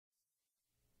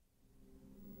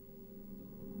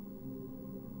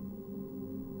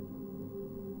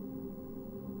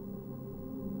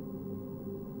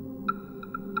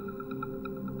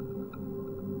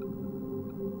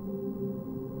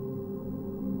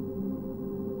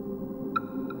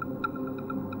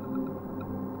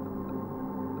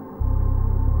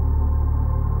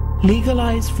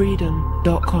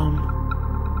LegalizeFreedom.com.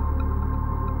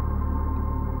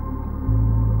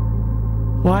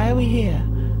 Why are we here?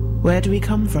 Where do we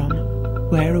come from?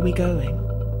 Where are we going?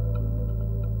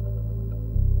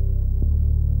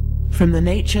 From the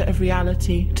nature of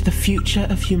reality to the future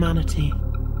of humanity.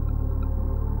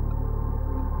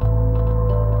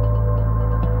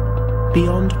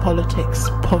 Beyond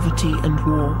politics, poverty and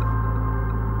war.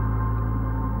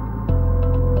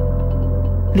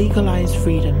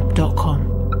 LegalizeFreedom.com.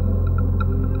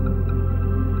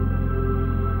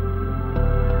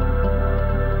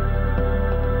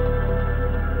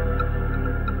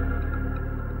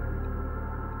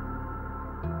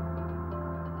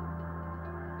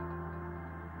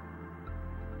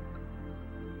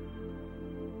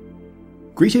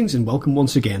 Greetings and welcome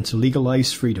once again to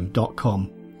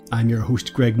LegalizeFreedom.com. I'm your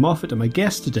host Greg Moffat and my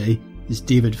guest today is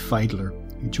David Fideler,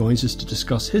 who joins us to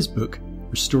discuss his book,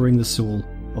 Restoring the Soul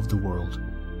of the World.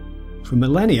 For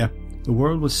millennia, the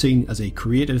world was seen as a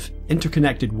creative,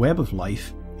 interconnected web of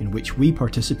life in which we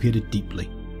participated deeply.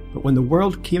 But when the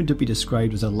world came to be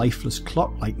described as a lifeless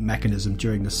clock-like mechanism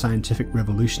during the scientific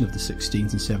revolution of the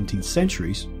 16th and 17th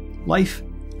centuries, life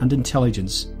and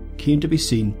intelligence came to be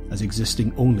seen as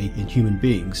existing only in human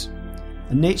beings,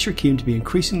 and nature came to be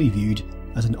increasingly viewed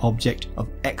as an object of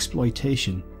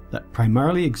exploitation that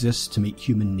primarily exists to meet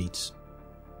human needs.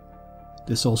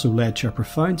 This also led to a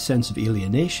profound sense of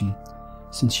alienation,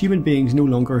 since human beings no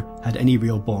longer had any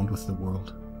real bond with the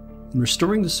world. In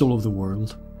Restoring the Soul of the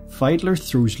World, Fideler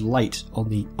throws light on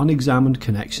the unexamined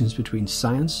connections between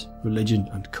science, religion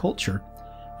and culture,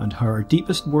 and how our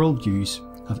deepest worldviews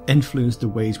have influenced the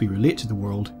ways we relate to the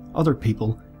world, other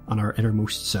people and our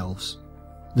innermost selves.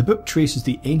 The book traces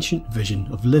the ancient vision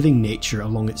of living nature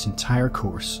along its entire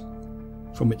course,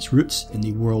 from its roots in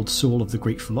the world soul of the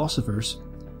Greek philosophers,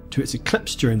 to its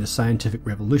eclipse during the scientific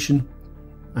revolution,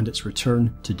 and its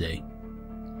return today.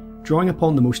 Drawing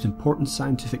upon the most important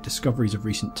scientific discoveries of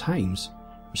recent times,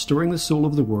 Restoring the Soul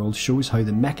of the World shows how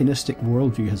the mechanistic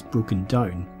worldview has broken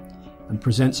down, and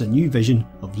presents a new vision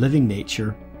of living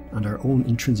nature and our own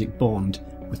intrinsic bond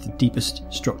with the deepest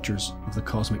structures of the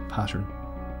cosmic pattern.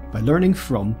 By learning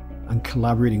from and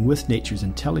collaborating with nature's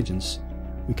intelligence,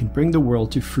 we can bring the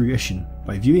world to fruition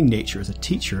by viewing nature as a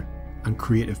teacher and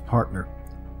creative partner,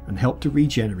 and help to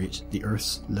regenerate the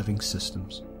Earth's living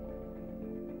systems.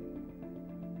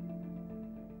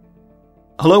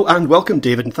 Hello and welcome,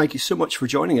 David, and thank you so much for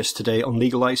joining us today on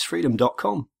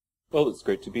LegalizeFreedom.com. Well, it's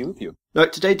great to be with you. Now,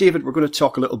 today, David, we're going to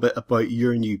talk a little bit about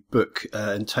your new book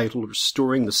entitled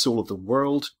Restoring the Soul of the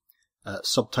World.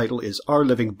 Subtitle is Our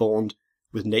Living Bond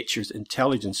with Nature's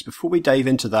Intelligence. Before we dive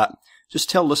into that, just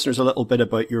tell listeners a little bit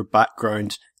about your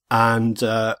background and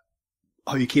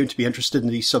how you came to be interested in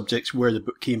these subjects, where the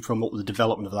book came from, what the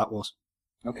development of that was.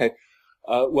 Okay.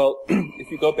 Well, if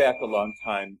you go back a long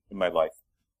time in my life,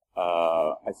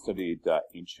 I studied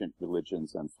ancient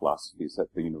religions and philosophies at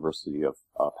the University of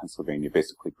Pennsylvania,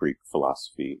 basically Greek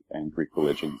philosophy and Greek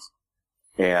religions.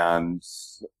 And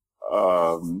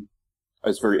I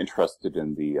was very interested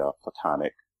in the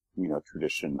Platonic,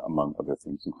 tradition, among other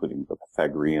things, including the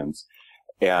Pythagoreans.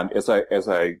 And as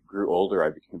I grew older, I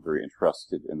became very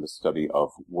interested in the study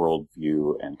of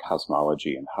worldview and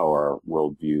cosmology and how our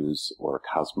worldviews or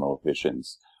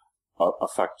cosmovisions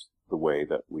affect the way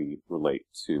that we relate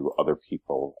to other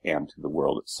people and to the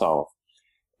world itself.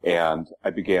 And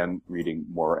I began reading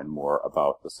more and more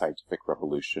about the scientific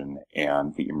revolution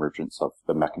and the emergence of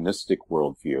the mechanistic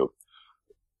worldview,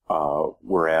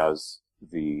 whereas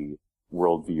the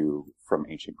worldview from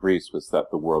ancient Greece was that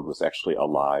the world was actually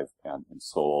alive and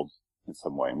ensouled in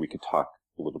some way. And we could talk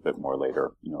a little bit more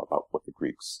later, about what the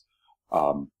Greeks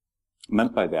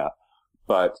meant by that.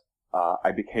 But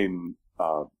I became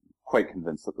quite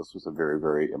convinced that this was a very,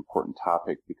 very important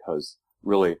topic, because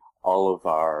really all of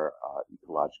our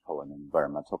ecological and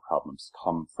environmental problems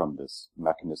come from this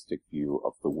mechanistic view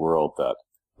of the world, that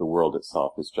the world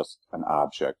itself is just an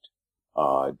object,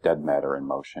 dead matter in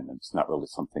motion, and it's not really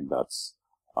something that's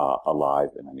alive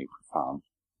in any profound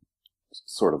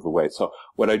sort of a way. So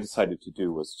what I decided to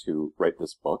do was to write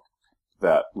this book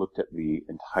that looked at the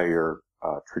entire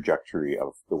trajectory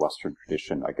of the Western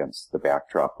tradition against the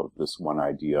backdrop of this one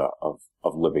idea of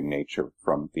living nature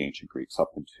from the ancient Greeks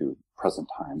up into present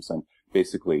times, and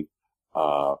basically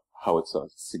how it's a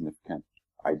significant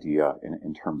idea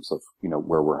in terms of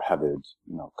where we're headed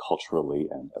culturally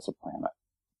and as a planet.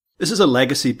 This is a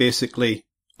legacy basically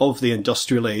of the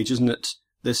industrial age, isn't it?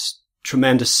 This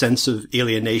tremendous sense of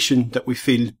alienation that we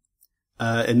feel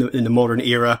in the modern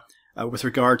era with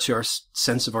regard to our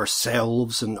sense of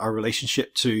ourselves and our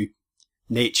relationship to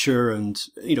nature and,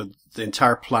 the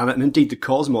entire planet and indeed the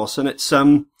cosmos. And it's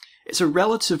a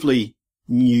relatively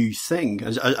new thing,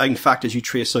 in fact, as you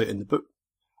trace out in the book.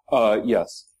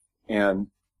 Yes. And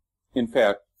in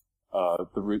fact,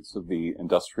 the roots of the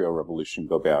Industrial Revolution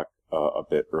go back a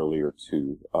bit earlier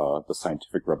to the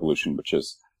Scientific Revolution, which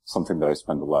is something that I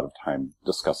spend a lot of time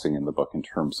discussing in the book in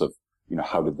terms of,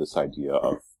 how did this idea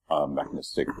of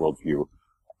mechanistic worldview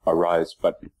arise.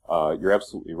 But you're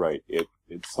absolutely right.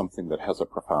 It's something that has a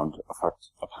profound effect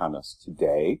upon us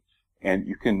today. And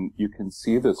you can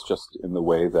see this just in the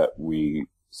way that we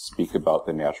speak about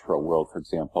the natural world. For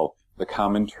example, the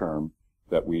common term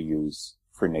that we use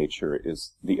for nature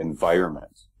is the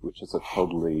environment, which is a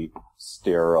totally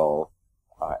sterile,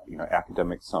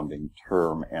 academic sounding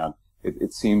term. And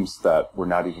it seems that we're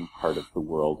not even part of the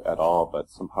world at all, but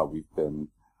somehow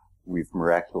we've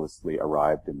miraculously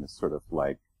arrived in this sort of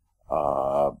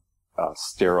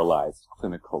sterilized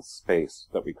clinical space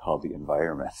that we call the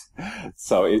environment.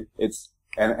 So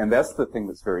and that's the thing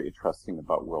that's very interesting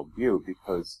about worldview,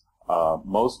 because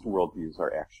most worldviews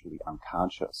are actually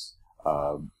unconscious.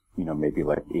 Maybe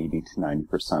like 80 to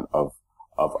 90% of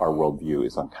our worldview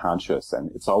is unconscious,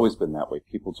 and it's always been that way.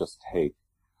 People just take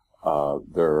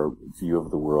their view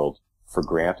of the world for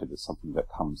granted as something that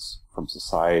comes from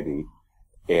society,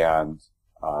 and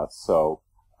so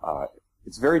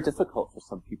it's very difficult for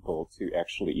some people to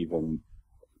actually even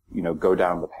go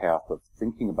down the path of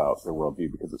thinking about their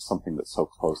worldview, because it's something that's so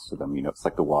close to them. It's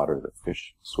like the water that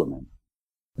fish swim in.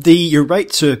 You're right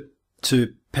to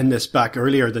pin this back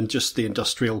earlier than just the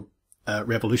Industrial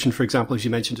Revolution, for example, as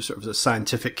you mentioned, to sort of the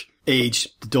scientific age,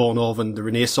 the dawn of, and the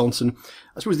Renaissance. And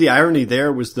I suppose the irony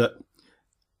there was that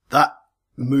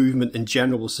movement in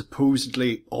general was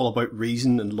supposedly all about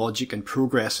reason and logic and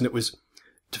progress, and it was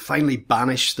to finally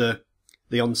banish the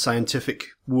unscientific,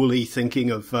 woolly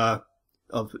thinking of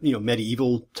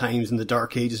medieval times and the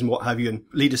Dark Ages and what have you, and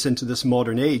lead us into this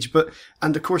modern age.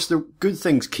 And of course, the good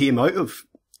things came out of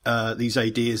these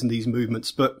ideas and these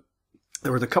movements, but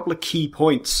there were a couple of key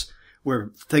points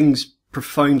where things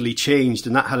profoundly changed,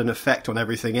 and that had an effect on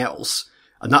everything else.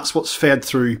 And that's what's fed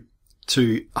through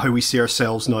to how we see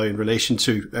ourselves now in relation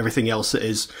to everything else that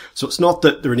is. So it's not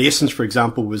that the Renaissance, for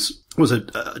example, was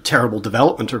a terrible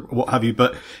development or what have you,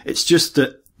 but it's just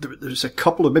that there's a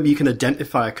couple of, maybe you can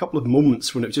identify a couple of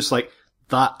moments when it was just like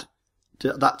that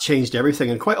changed everything.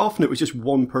 And quite often it was just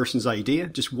one person's idea,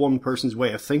 just one person's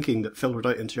way of thinking that filtered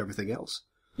out into everything else.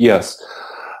 Yes.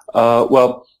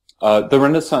 The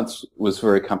Renaissance was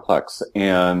very complex,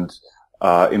 and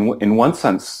in one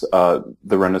sense,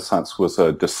 the Renaissance was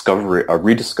a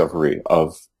rediscovery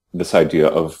of this idea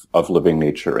of living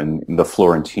nature in the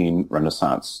Florentine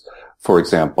Renaissance, for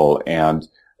example, and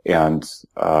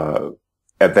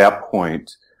at that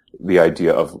point, the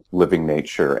idea of living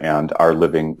nature and our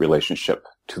living relationship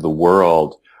to the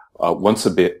world once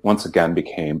again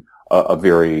became a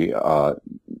very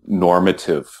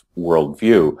normative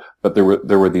worldview. But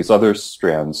there were these other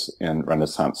strands in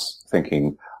Renaissance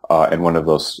thinking, and one of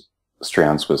those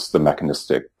strands was the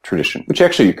mechanistic tradition, which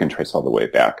actually you can trace all the way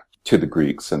back to the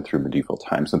Greeks and through medieval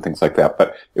times and things like that.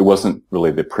 But it wasn't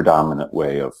really the predominant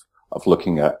way of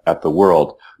looking at the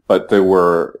world. But there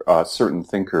were certain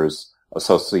thinkers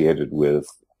associated with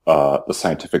the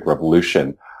scientific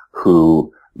revolution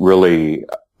who really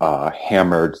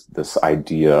hammered this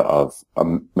idea of a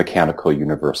mechanical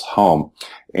universe home.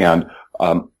 And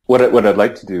what I'd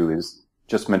like to do is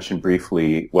just mention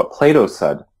briefly what Plato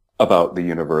said about the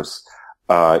universe.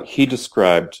 He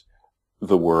described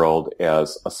the world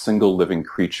as a single living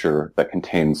creature that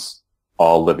contains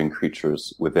all living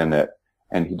creatures within it.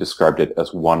 And he described it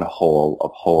as one whole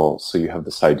of wholes. So you have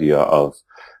this idea of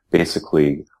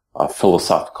basically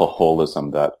philosophical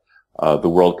holism, that the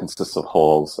world consists of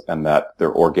wholes and that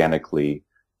they're organically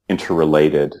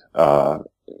interrelated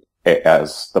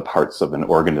as the parts of an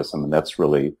organism. And that's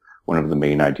really one of the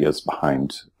main ideas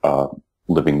behind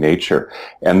living nature.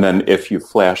 And then if you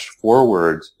flash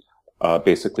forward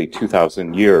basically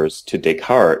 2,000 years to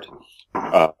Descartes,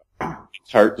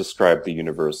 Descartes described the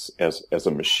universe as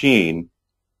a machine.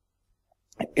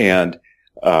 And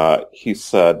he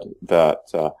said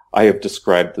that I have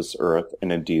described this earth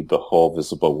and indeed the whole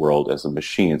visible world as a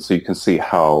machine. So you can see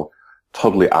how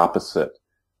totally opposite,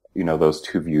 those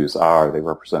two views are. They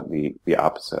represent the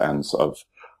opposite ends of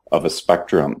a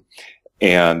spectrum.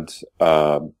 And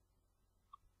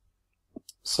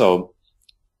so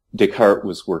Descartes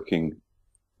was working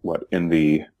in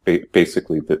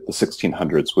basically the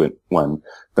 1600s when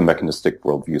the mechanistic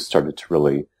worldview started to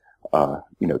really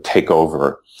take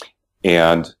over.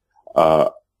 And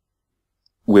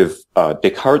with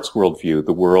Descartes' worldview,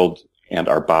 the world and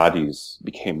our bodies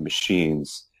became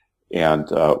machines, and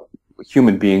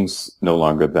human beings no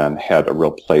longer then had a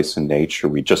real place in nature.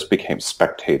 We just became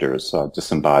spectators,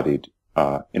 disembodied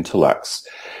intellects.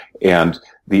 And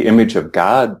the image of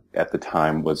God at the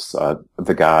time was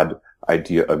the God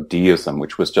idea of deism,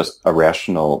 which was just a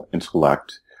rational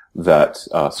intellect that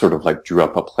sort of like drew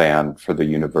up a plan for the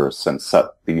universe and set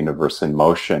the universe in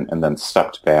motion, and then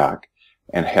stepped back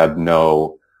and had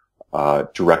no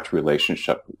direct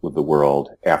relationship with the world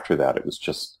after that. It was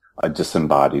just a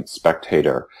disembodied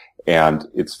spectator. And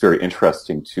it's very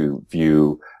interesting to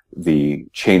view the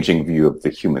changing view of the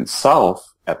human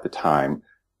self at the time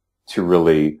to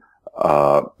really,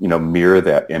 mirror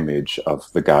that image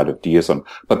of the God of deism.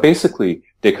 But basically,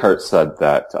 Descartes said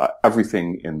that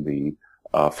everything in the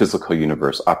physical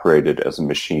universe operated as a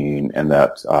machine, and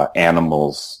that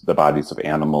animals, the bodies of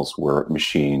animals, were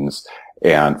machines.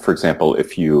 And for example,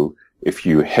 if you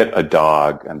hit a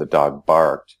dog and the dog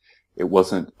barked, it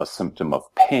wasn't a symptom of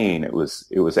pain. It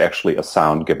was actually a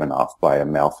sound given off by a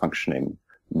malfunctioning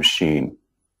machine.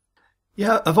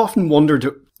 Yeah, I've often wondered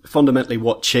fundamentally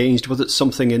what changed. Was it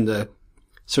something in the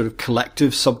sort of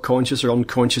collective subconscious or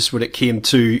unconscious when it came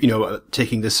to,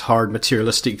 taking this hard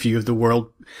materialistic view of the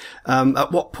world?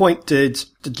 At what point did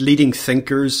leading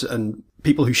thinkers and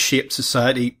people who shaped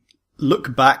society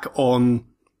look back on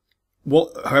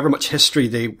however much history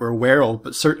they were aware of,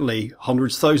 but certainly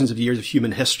hundreds, thousands of years of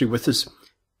human history with this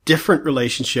different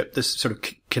relationship, this sort of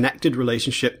connected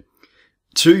relationship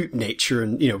to nature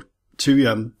and,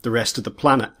 to the rest of the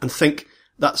planet, and think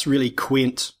that's really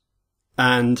quaint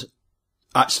and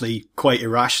actually quite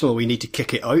irrational. We need to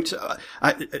kick it out.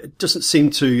 It doesn't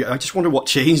seem to, I just wonder what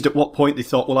changed, at what point they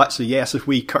thought, well, actually, yes, if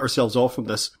we cut ourselves off from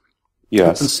this,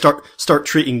 yes, and start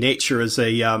treating nature as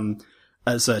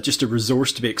just a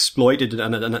resource to be exploited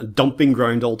and a dumping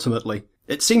ground ultimately.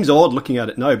 It seems odd looking at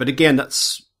it now, but again,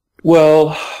 that's...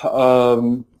 Well,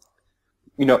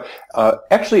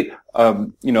 actually,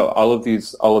 all of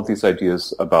these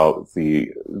ideas about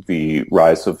the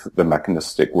rise of the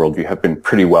mechanistic worldview have been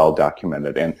pretty well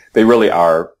documented, and they really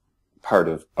are part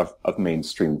of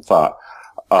mainstream thought.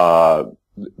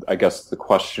 I guess the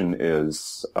question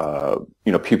is,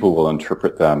 people will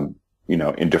interpret them,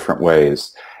 in different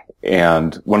ways.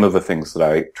 And one of the things that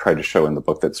I try to show in the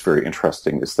book that's very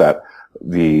interesting is that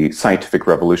the scientific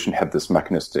revolution had this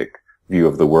mechanistic view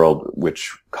of the world,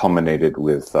 which culminated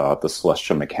with the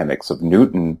celestial mechanics of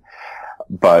Newton.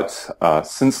 But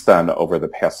since then, over the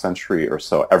past century or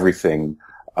so, everything,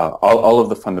 all of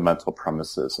the fundamental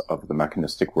premises of the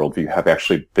mechanistic worldview have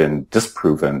actually been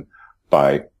disproven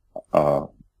by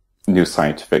new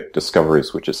scientific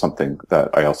discoveries, which is something that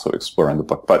I also explore in the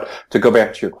book. But to go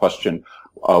back to your question,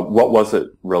 what was it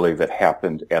really that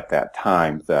happened at that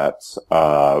time that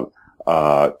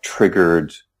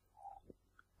triggered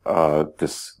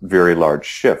this very large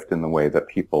shift in the way that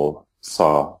people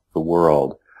saw the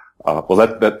world?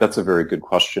 Well, that's a very good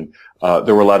question.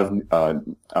 There were a lot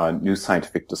of new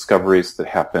scientific discoveries that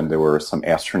happened. There were some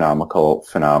astronomical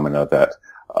phenomena that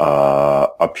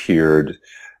appeared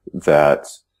that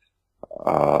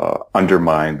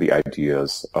undermined the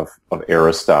ideas of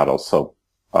Aristotle. So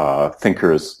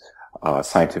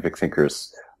scientific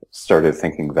thinkers started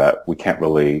thinking that we can't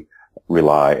really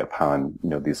rely upon,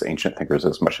 these ancient thinkers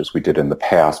as much as we did in the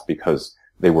past, because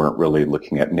they weren't really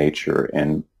looking at nature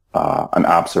in an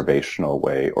observational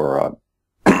way or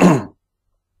a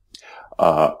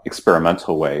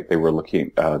experimental way. They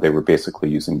were basically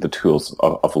using the tools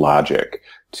of logic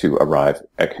to arrive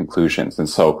at conclusions. And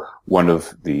so one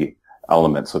of the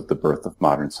elements of the birth of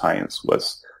modern science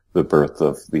was the birth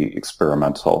of the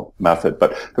experimental method.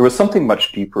 But there was something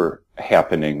much deeper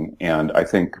happening, and I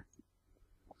think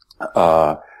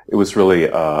it was really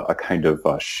a kind of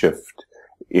a shift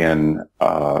in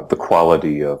the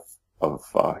quality of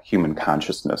human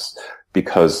consciousness,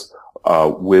 because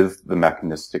with the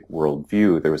mechanistic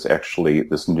worldview, there was actually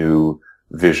this new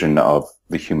vision of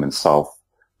the human self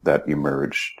that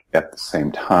emerged at the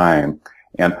same time.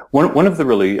 And one of the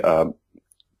really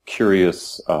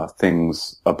curious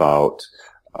things about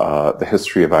the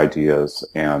history of ideas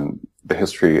and the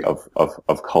history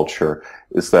of culture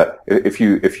is that if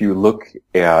you look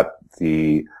at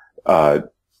the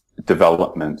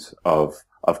development of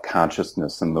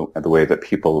consciousness and the way that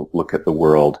people look at the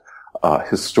world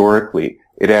historically,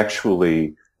 it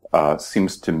actually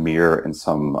seems to mirror in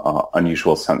some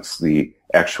unusual sense the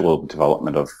actual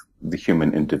development of the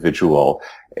human individual.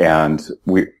 And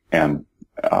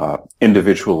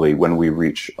individually, when we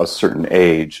reach a certain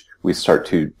age, we start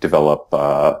to develop,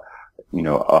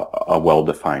 a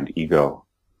well-defined ego.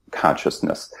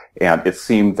 consciousness. And it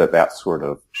seemed that that sort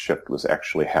of shift was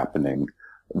actually happening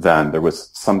then. There was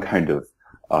some kind of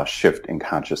shift in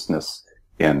consciousness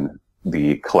in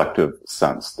the collective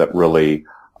sense that really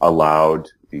allowed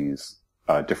these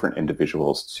different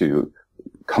individuals to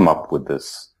come up with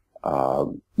this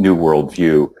new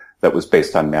worldview that was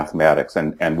based on mathematics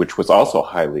and which was also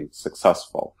highly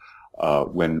successful.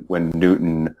 When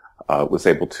Newton was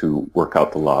able to work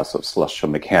out the laws of celestial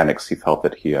mechanics, he felt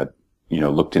that he had,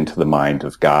 looked into the mind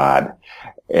of God,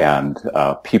 and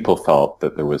people felt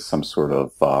that there was some sort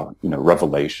of,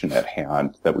 revelation at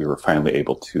hand, that we were finally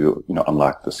able to,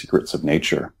 unlock the secrets of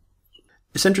nature.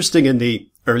 It's interesting in the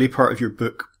early part of your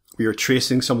book, where you're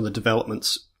tracing some of the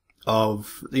developments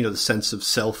of, the sense of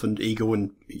self and ego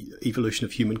and evolution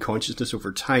of human consciousness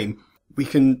over time. We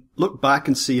can look back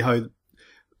and see how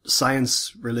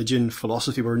science, religion,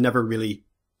 philosophy were never really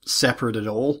separate at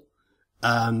all.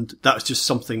 And that was just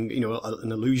something,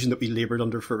 an illusion that we laboured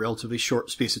under for a relatively short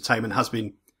space of time and has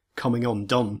been coming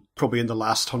undone probably in the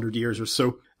last 100 years or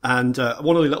so. And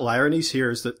one of the little ironies here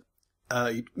is that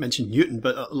you mentioned Newton,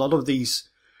 but a lot of these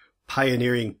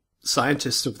pioneering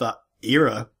scientists of that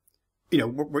era,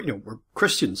 were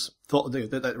Christians, thought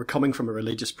that they were coming from a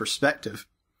religious perspective.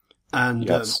 And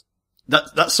yes.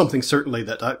 That's something certainly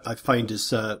that I find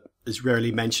is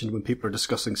rarely mentioned when people are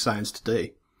discussing science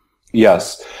today.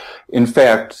 Yes. In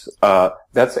fact,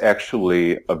 that's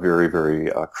actually a very, very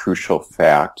crucial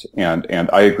fact. And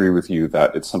I agree with you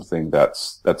that it's something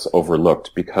that's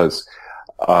overlooked, because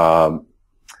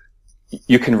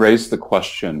you can raise the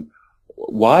question,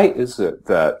 why is it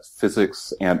that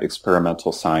physics and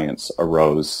experimental science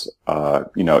arose,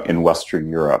 in Western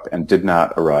Europe and did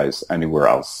not arise anywhere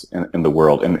else in the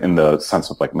world, in the sense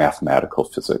of like mathematical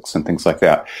physics and things like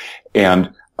that?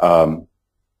 And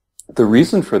the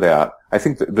reason for that, I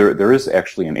think that there is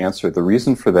actually an answer. The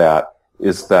reason for that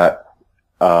is that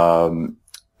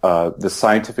the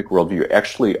scientific worldview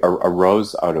actually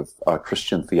arose out of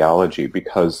Christian theology,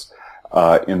 because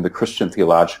in the Christian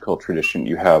theological tradition,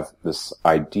 you have this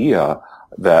idea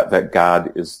that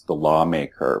God is the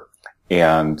lawmaker,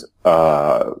 and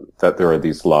that there are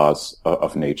these laws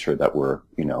of nature that were,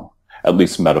 at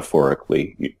least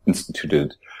metaphorically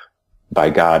instituted by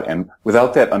God. And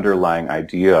without that underlying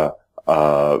idea,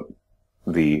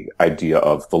 the idea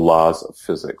of the laws of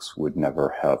physics would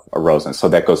never have arisen. So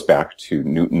that goes back to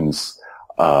Newton's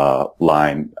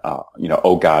line,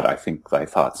 "Oh God, I think thy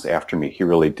thoughts after me." He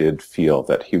really did feel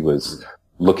that he was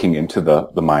looking into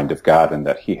the mind of God, and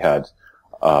that he had,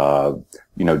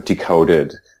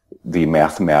 decoded the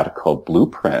mathematical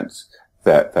blueprint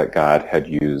that God had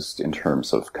used in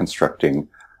terms of constructing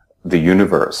the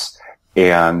universe.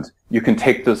 And you can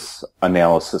take this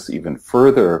analysis even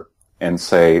further and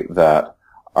say that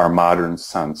our modern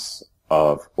sense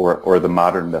of, or the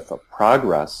modern myth of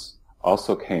progress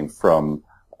also came from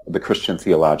the Christian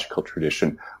theological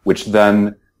tradition, which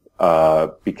then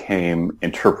became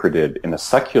interpreted in a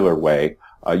secular way.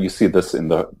 You see this in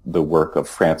the work of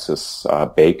Francis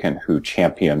Bacon, who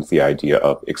championed the idea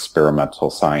of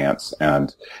experimental science.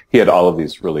 And he had all of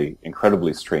these really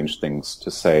incredibly strange things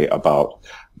to say about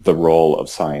the role of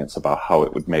science, about how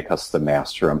it would make us the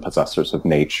master and possessors of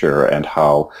nature, and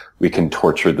how we can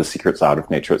torture the secrets out of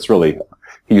nature. It's really,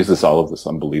 he uses all of this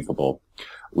unbelievable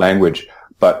language.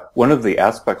 But one of the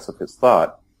aspects of his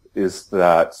thought is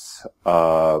that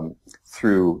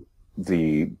through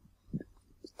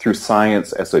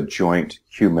science as a joint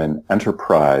human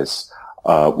enterprise,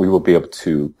 we will be able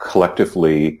to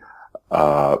collectively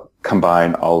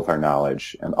combine all of our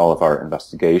knowledge and all of our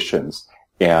investigations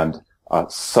and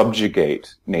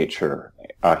subjugate nature.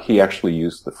 He actually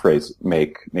used the phrase,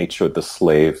 make nature the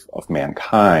slave of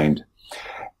mankind.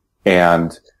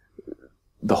 And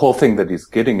the whole thing that he's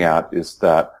getting at is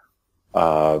that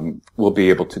we'll be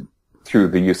able to, through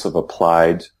the use of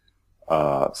applied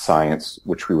science,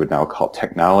 which we would now call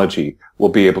technology, we'll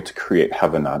be able to create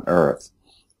heaven on earth.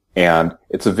 And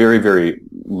it's a very, very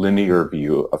linear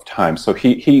view of time. So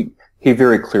he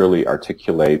very clearly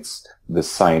articulates this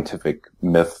scientific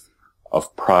myth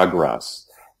of progress.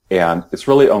 And it's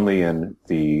really only in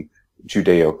the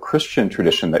Judeo-Christian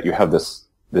tradition that you have this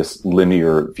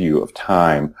linear view of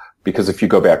time. Because if you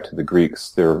go back to the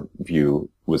Greeks, their view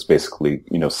was basically,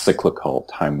 cyclical.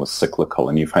 Time was cyclical,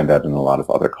 and you find that in a lot of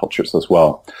other cultures as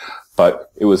well.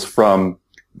 But it was from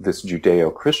this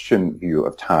Judeo-Christian view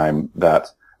of time that,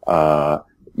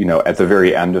 at the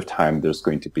very end of time, there's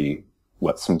going to be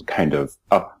some kind of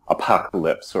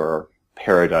apocalypse or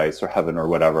paradise or heaven or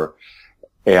whatever.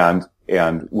 And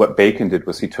what Bacon did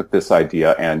was he took this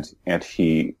idea and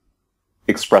he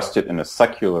expressed it in a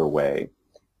secular way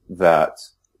that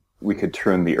we could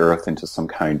turn the Earth into some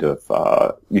kind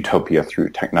of utopia through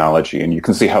technology, and you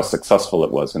can see how successful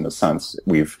it was in a sense.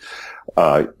 We've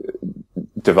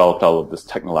developed all of this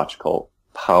technological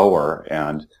power,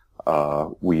 and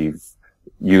we've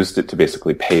used it to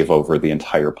basically pave over the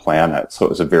entire planet. So it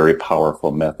was a very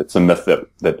powerful myth. It's a myth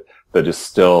that is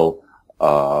still,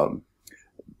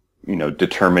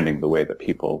 determining the way that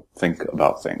people think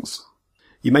about things.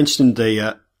 You mentioned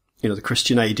the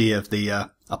Christian idea of the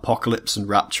apocalypse and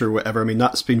rapture, or whatever. I mean,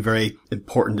 that's been very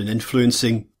important in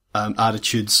influencing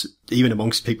attitudes, even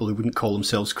amongst people who wouldn't call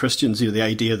themselves Christians. The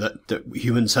idea that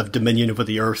humans have dominion over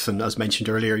the earth, and as mentioned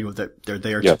earlier, that they're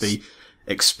there Yes. to be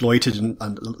exploited, and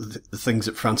the things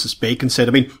that Francis Bacon said.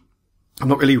 I mean, I've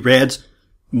not really read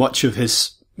much of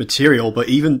his material, but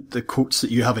even the quotes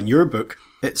that you have in your book,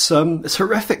 it's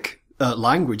horrific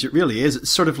language. It really is. It's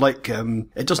sort of like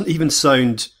it doesn't even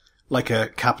sound like a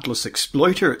capitalist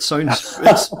exploiter. It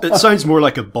sounds more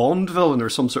like a Bond villain or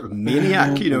some sort of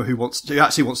maniac, who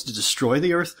actually wants to destroy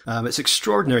the earth. It's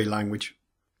extraordinary language.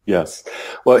 Yes.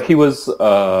 Well, he was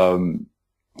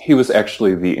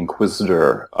actually the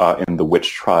inquisitor in the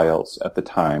witch trials at the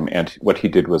time, and what he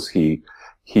did was he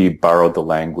borrowed the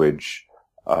language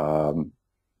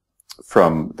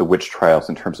from the witch trials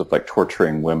in terms of like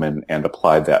torturing women and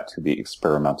applied that to the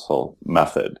experimental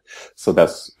method. So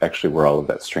that's actually where all of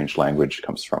that strange language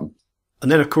comes from.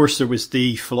 And then, of course, there was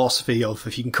the philosophy of,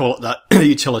 if you can call it that,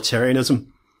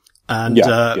 utilitarianism. And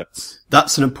Yes.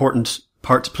 That's an important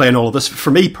part to play in all of this. For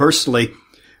me personally,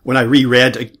 when I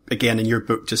reread again in your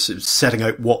book, just sort of setting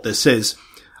out what this is,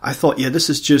 I thought, this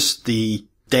is just the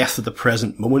death of the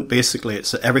present moment, basically.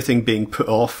 It's everything being put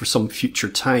off for some future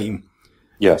time.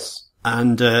 Yes.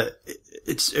 And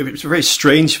it's a very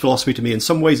strange philosophy to me. In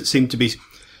some ways, it seemed to be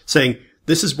saying,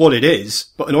 this is what it is,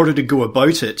 but in order to go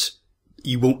about it,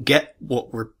 you won't get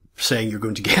what we're saying you're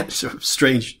going to get. Sort of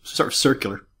strange, sort of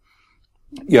circular.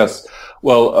 Yes.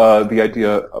 Well, the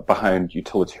idea behind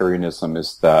utilitarianism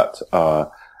is that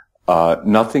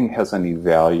nothing has any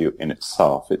value in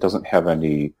itself. It doesn't have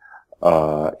any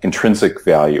intrinsic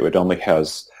value. It only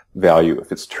has value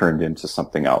if it's turned into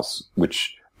something else,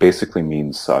 which basically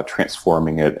means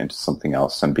transforming it into something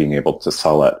else and being able to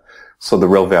sell it. So the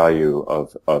real value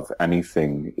of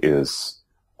anything is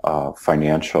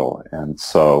financial. And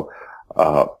so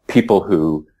people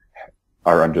who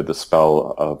are under the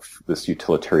spell of this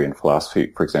utilitarian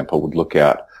philosophy, for example, would look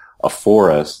at a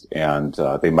forest and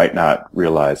they might not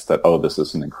realize that, this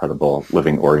is an incredible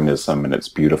living organism and it's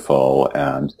beautiful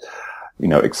and,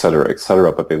 et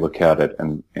cetera, but they look at it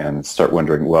and start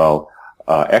wondering,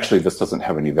 actually, this doesn't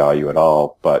have any value at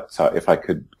all, but if I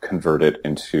could convert it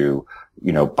into,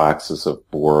 boxes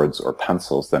of boards or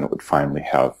pencils, then it would finally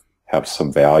have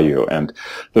some value. And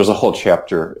there's a whole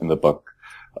chapter in the book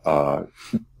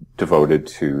devoted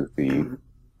to the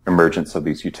emergence of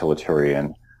these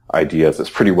utilitarian ideas. It's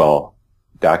pretty well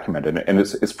documented, and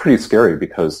it's pretty scary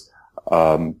because,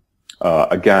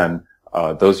 again,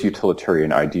 those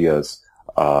utilitarian ideas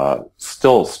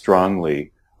still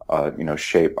strongly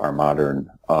shape our modern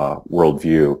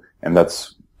worldview, and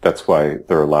that's why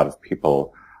there are a lot of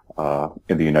people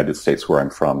in the United States, where I'm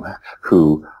from,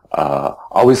 who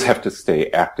always have to stay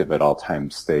active at all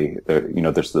times.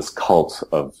 There's this cult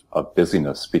of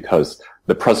busyness because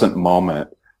the present moment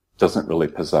doesn't really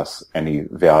possess any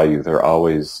value. They're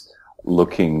always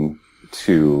looking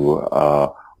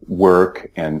to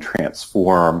work and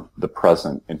transform the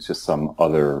present into some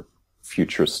other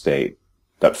future state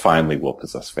that finally will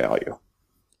possess value.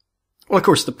 Well, of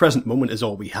course, the present moment is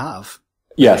all we have.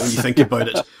 Yes. When you think about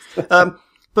it.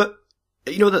 But,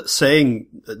 that saying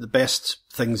that the best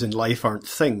things in life aren't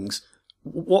things,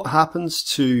 what happens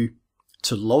to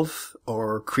love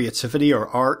or creativity or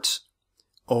art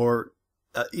or,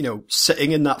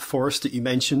 sitting in that forest that you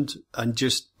mentioned and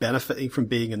just benefiting from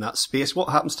being in that space? What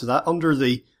happens to that under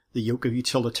the yoke of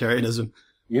utilitarianism?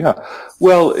 Yeah.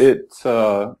 Well, it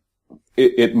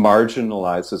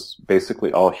marginalizes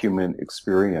basically all human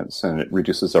experience, and it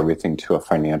reduces everything to a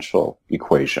financial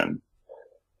equation.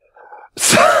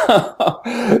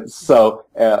 So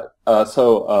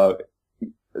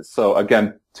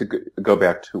again, to go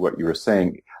back to what you were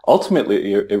saying,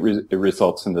 ultimately it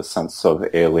results in the sense of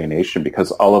alienation,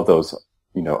 because all of those,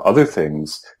 other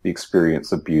things, the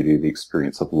experience of beauty, the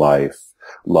experience of life,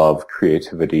 love,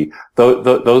 creativity,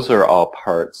 those are all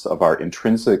parts of our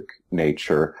intrinsic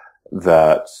nature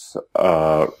that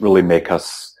really make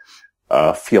us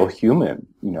feel human.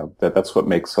 That's what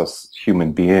makes us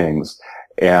human beings.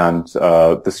 And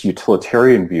this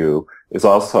utilitarian view is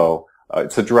also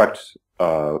it's a direct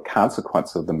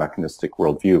consequence of the mechanistic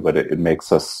worldview, but it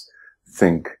makes us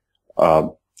think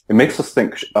it makes us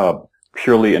think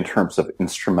purely in terms of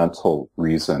instrumental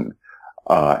reason.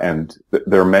 And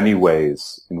there are many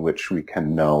ways in which we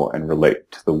can know and relate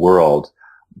to the world,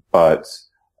 but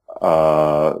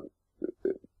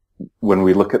when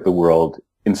we look at the world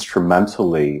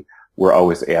instrumentally, we're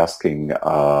always asking,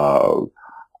 how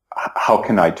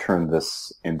can I turn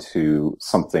this into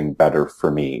something better for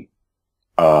me?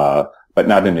 But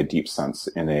not in a deep sense,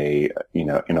 in a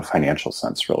financial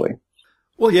sense, really.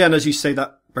 Well, yeah, and as you say,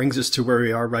 that brings us to where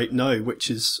we are right now, which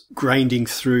is grinding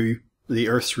through the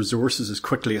Earth's resources as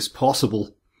quickly as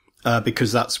possible,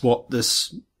 because that's what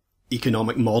this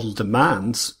economic model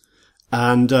demands.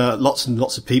 And lots and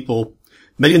lots of people,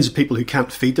 millions of people who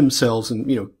can't feed themselves and,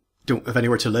 don't have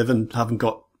anywhere to live and haven't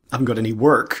got any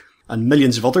work, and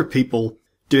millions of other people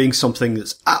doing something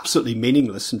that's absolutely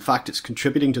meaningless. In fact, it's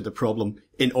contributing to the problem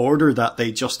in order that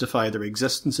they justify their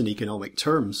existence in economic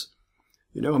terms.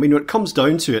 When it comes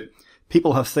down to it,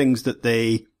 people have things that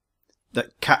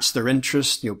catch their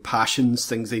interest, passions,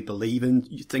 things they believe in,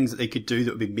 things that they could do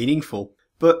that would be meaningful.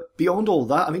 But beyond all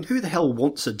that, who the hell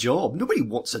wants a job? Nobody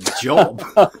wants a job.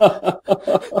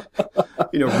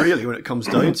 Really, when it comes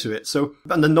down to it. So,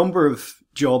 and the number of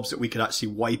jobs that we could actually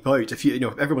wipe out, if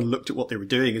if everyone looked at what they were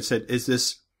doing and said, is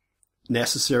this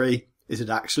necessary? Is it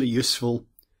actually useful?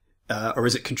 Or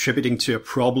is it contributing to a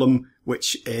problem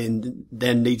which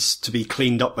then needs to be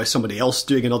cleaned up by somebody else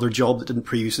doing another job that didn't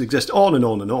previously exist? On and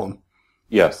on and on.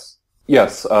 Yes.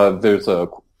 There's a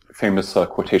famous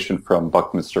quotation from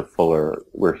Buckminster Fuller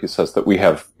where he says that we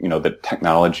have, the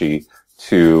technology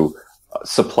to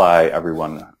supply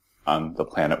everyone on the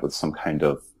planet with some kind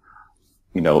of,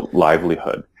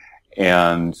 livelihood.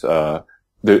 And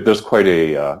there's quite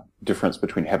a difference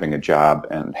between having a job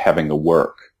and having a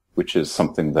work, which is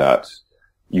something that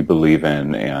you believe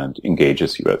in and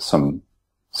engages you at some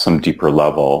deeper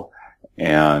level.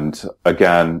 And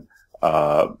again,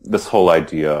 this whole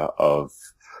idea of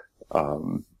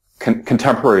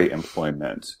contemporary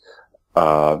employment.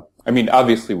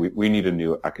 Obviously we need a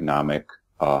new economic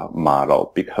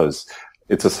model, because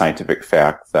it's a scientific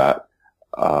fact that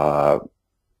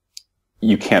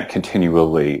you can't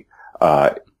continually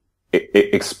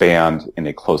expand in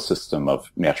a closed system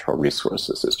of natural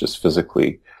resources. It's just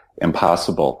physically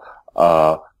impossible.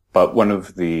 But one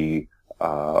of the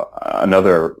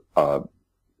another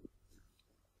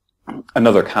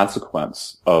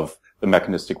consequence of the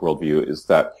mechanistic worldview is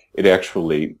that it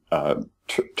actually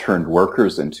turned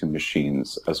workers into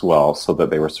machines as well, so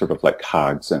that they were sort of like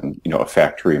cogs in a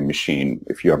factory machine.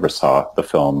 If you ever saw the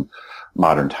film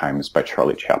Modern Times by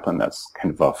Charlie Chaplin, that's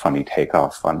kind of a funny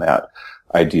takeoff on that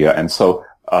idea. And so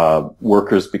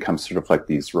workers become sort of like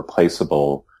these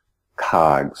replaceable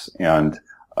cogs, and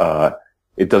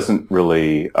it doesn't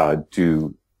really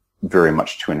do very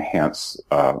much to enhance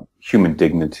human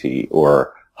dignity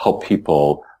or help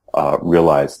people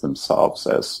realize themselves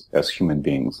as human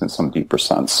beings in some deeper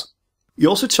sense. You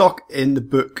also talk in the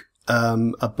book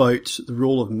about the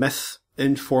role of myth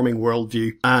in forming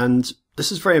worldview, and this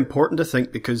is very important, I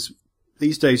think, because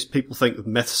these days people think of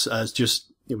myths as just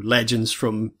legends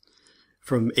from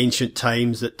ancient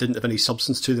times that didn't have any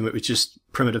substance to them. It was just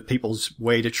primitive people's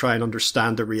way to try and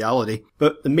understand the reality.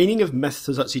 But the meaning of myth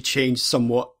has actually changed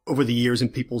somewhat over the years in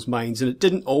people's minds, and it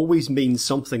didn't always mean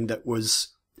something that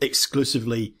was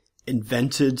exclusively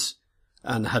invented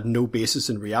and had no basis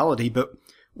in reality. But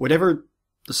whatever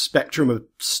the spectrum of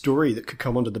story that could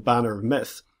come under the banner of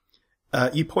myth,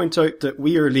 you point out that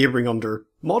we are labouring under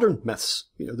modern myths.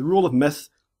 The role of myth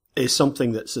is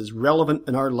something that's as relevant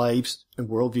in our lives and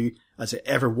worldview as it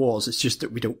ever was. It's just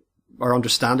that our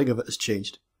understanding of it has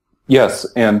changed. Yes,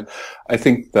 and I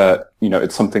think that,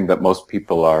 it's something that most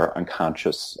people are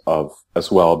unconscious of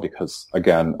as well, because,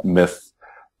 again, myth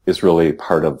is really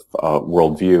part of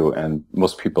worldview, and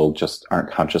most people just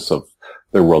aren't conscious of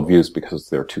their worldviews because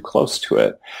they're too close to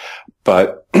it.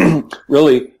 But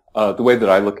really, the way that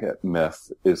I look at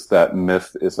myth is that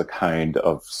myth is a kind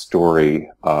of story,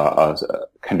 a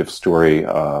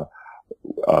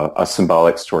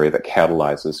symbolic story that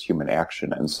catalyzes human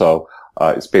action. And so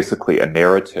it's basically a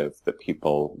narrative that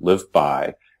people live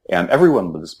by, and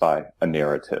everyone lives by a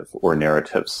narrative or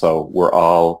narratives. So we're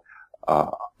all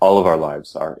of our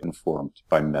lives are informed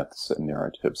by myths and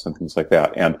narratives and things like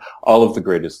that. And all of the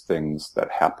greatest things that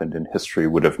happened in history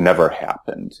would have never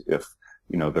happened if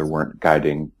there weren't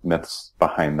guiding myths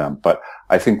behind them. But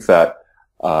I think that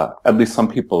at least some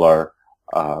people are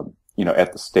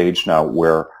at the stage now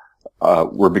where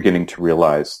we're beginning to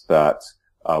realize that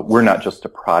we're not just a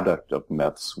product of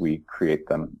myths; we create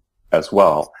them as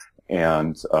well.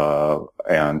 And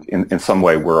in some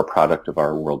way, we're a product of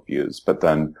our worldviews. But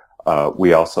then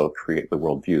we also create the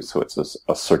worldview. So it's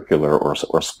a circular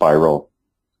or spiral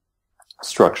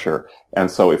structure.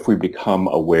 And so if we become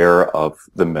aware of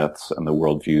the myths and the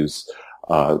worldviews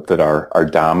that are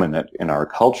dominant in our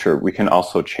culture, we can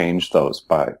also change those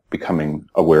by becoming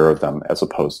aware of them as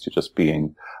opposed to just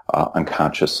being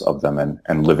unconscious of them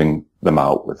and living them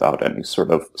out without any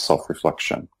sort of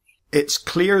self-reflection. It's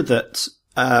clear that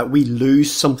we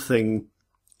lose something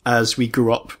as we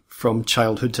grow up from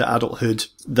childhood to adulthood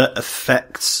that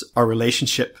affects our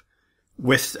relationship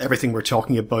with everything we're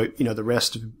talking about, the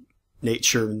rest of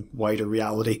nature and wider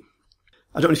reality.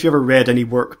 I don't know if you ever read any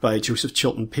work by Joseph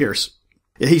Chilton Pearce.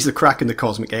 He's the crack in the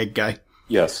cosmic egg guy.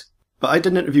 Yes. But I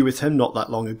did an interview with him not that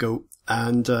long ago,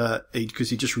 and because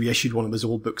he just reissued one of his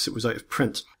old books that was out of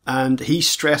print. And he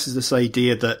stresses this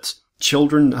idea that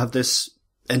children have this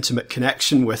intimate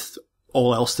connection with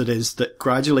all else that is, that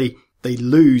gradually they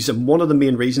lose. And one of the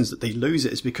main reasons that they lose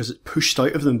it is because it's pushed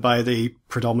out of them by the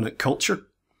predominant culture.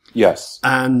 Yes.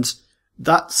 And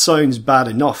that sounds bad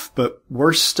enough, but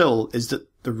worse still is that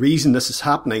the reason this is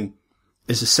happening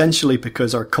is essentially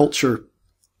because our culture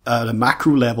at a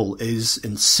macro level is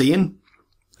insane.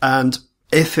 And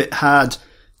if it had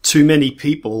too many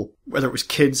people, whether it was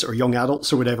kids or young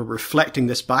adults or whatever, reflecting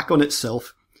this back on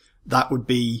itself, that would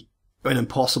be an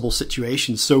impossible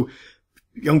situation. So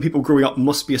young people growing up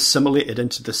must be assimilated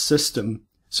into the system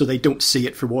so they don't see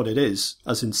it for what it is,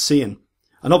 as insane.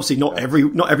 And obviously not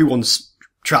everyone's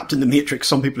trapped in the matrix.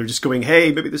 Some people are just going,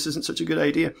 hey, maybe this isn't such a good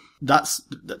idea.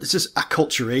 This is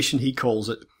acculturation, he calls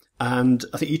it. And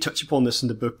I think you touch upon this in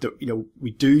the book that, we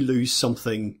do lose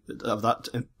something of that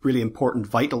really important,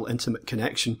 vital, intimate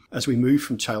connection as we move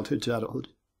from childhood to adulthood.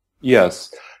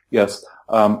 Yes.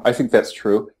 I think that's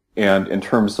true. And in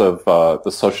terms of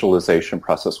the socialization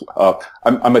process,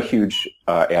 I'm a huge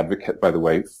advocate, by the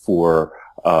way, for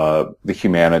the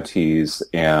humanities,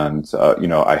 and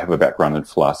I have a background in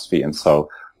philosophy, and so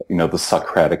the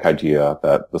Socratic idea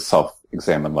that the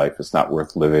self-examined life is not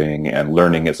worth living, and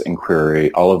learning is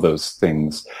inquiry, all of those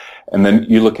things. And then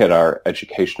you look at our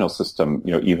educational system,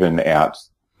 even at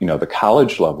the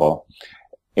college level,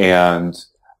 and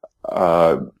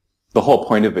the whole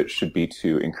point of it should be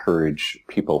to encourage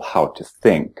people how to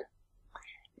think.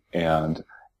 And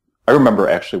I remember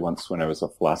actually once when I was a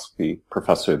philosophy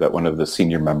professor that one of the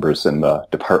senior members in the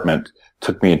department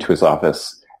took me into his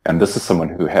office. And this is someone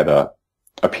who had a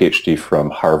PhD from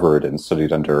Harvard and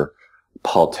studied under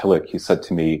Paul Tillich. He said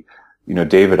to me,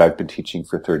 David, I've been teaching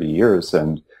for 30 years,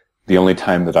 and the only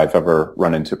time that I've ever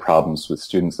run into problems with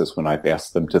students is when I've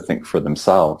asked them to think for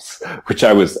themselves, which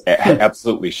I was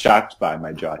absolutely shocked by.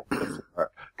 My jaw hit the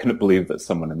floor. Couldn't believe that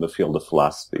someone in the field of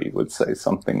philosophy would say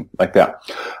something like that.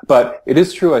 But it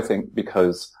is true, I think,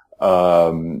 because,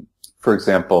 for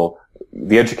example,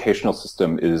 the educational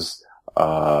system is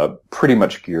pretty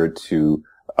much geared to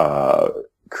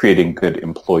creating good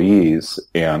employees,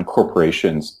 and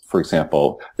corporations, for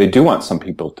example, they do want some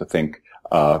people to think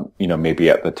maybe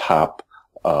at the top,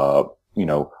 1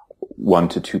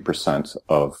 to 2%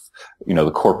 of,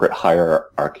 the corporate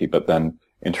hierarchy. But then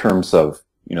in terms of,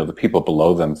 the people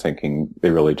below them thinking, they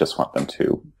really just want them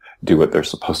to do what they're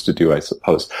supposed to do, I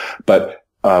suppose. But,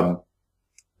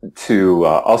 to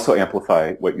also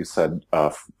amplify what you said,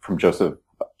 from Joseph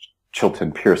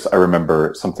Chilton Pearce, I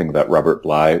remember something that Robert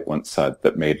Bly once said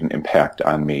that made an impact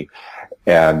on me.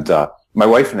 And, my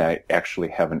wife and I actually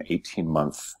have an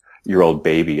 18-month-year-old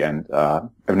baby, and I've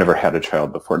never had a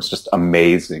child before. It's just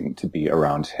amazing to be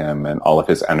around him and all of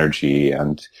his energy,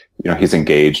 and he's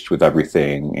engaged with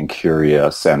everything and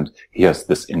curious, and he has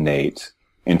this innate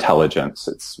intelligence.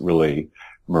 It's really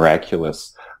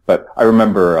miraculous. But I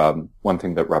remember one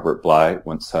thing that Robert Bly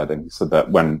once said, and he said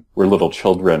that when we're little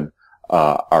children,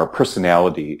 our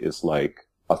personality is like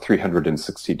a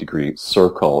 360-degree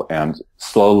circle, and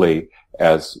slowly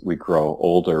as we grow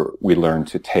older, we learn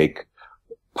to take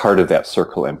part of that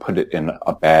circle and put it in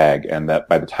a bag, and that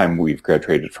by the time we've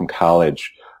graduated from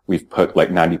college, we've put like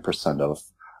 90% of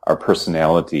our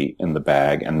personality in the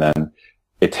bag, and then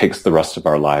it takes the rest of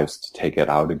our lives to take it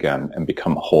out again and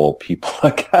become whole people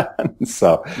again.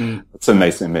 So it's a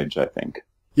nice image, I think.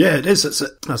 Yeah, it is.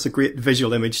 That's a great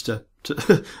visual image to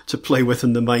play with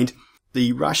in the mind.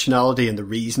 The rationality and the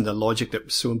reason, the logic that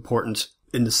was so important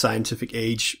in the scientific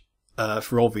age,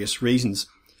 for obvious reasons,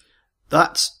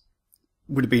 that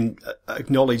would have been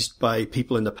acknowledged by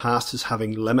people in the past as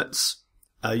having limits.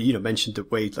 Mentioned the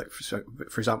way, like,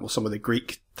 for example, some of the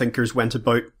Greek thinkers went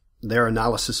about their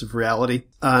analysis of reality.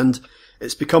 And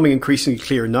it's becoming increasingly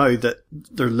clear now that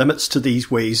there are limits to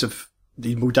these ways of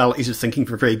these modalities of thinking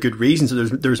for very good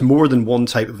reasons. There's more than one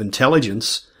type of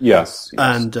intelligence. Yes.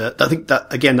 And I think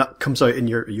that again that comes out in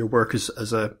your work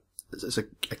as a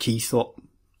key thought.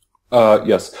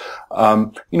 Yes.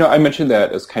 I mentioned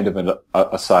that as kind of an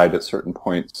aside at certain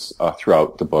points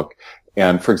throughout the book.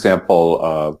 And for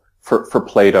example, for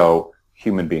Plato,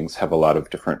 human beings have a lot of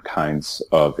different kinds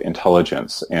of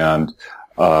intelligence, and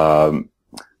Plato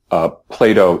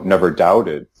never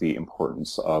doubted the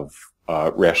importance of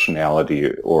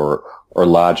rationality or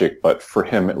logic, but for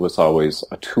him it was always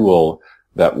a tool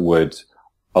that would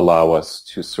allow us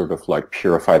to sort of like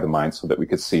purify the mind so that we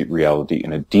could see reality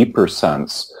in a deeper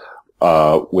sense,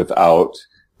 without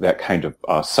that kind of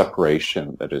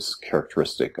separation that is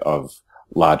characteristic of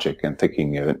logic and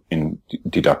thinking in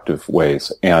deductive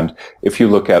ways. And if you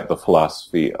look at the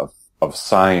philosophy of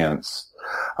science,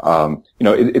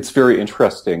 it's very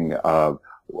interesting.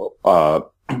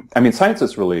 Science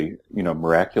is really,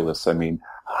 miraculous. I mean,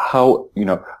 how,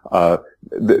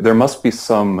 there must be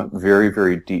some very,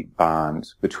 very deep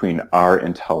bond between our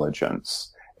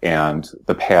intelligence and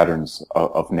the patterns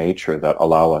of nature that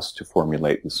allow us to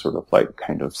formulate these sort of like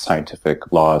kind of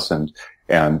scientific laws.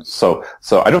 And so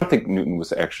I don't think Newton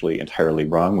was actually entirely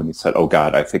wrong when he said, "Oh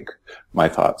God, I think my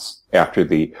thoughts after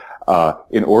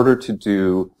in order to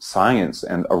do science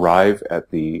and arrive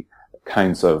at the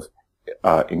kinds of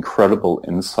incredible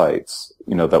insights,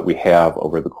 that we have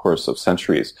over the course of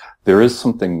centuries, there is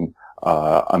something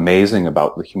amazing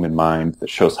about the human mind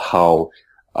that shows how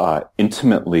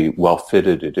intimately well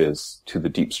fitted it is to the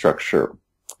deep structure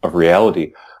of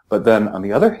reality." But then on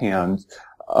the other hand,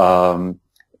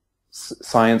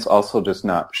 science also does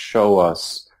not show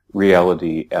us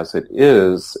reality as it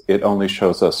is. It only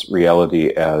shows us reality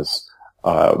as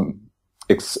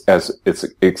it's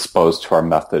exposed to our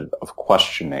method of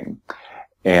questioning.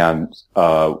 And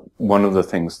one of the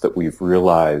things that we've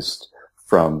realized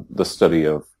from the study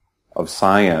of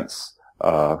science,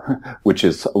 which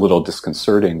is a little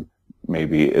disconcerting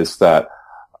maybe, is that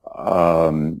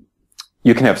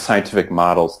you can have scientific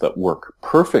models that work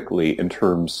perfectly in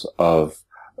terms of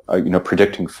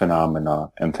predicting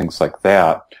phenomena and things like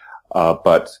that,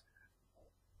 but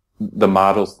the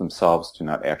models themselves do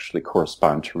not actually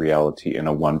correspond to reality in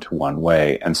a one-to-one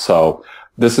way. And so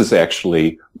this is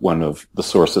actually one of the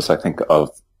sources, I think, of,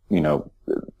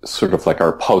 sort of like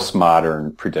our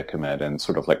postmodern predicament and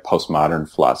sort of like postmodern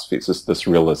philosophies, is this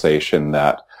realization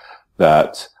that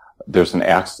there's an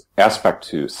aspect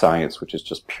to science which is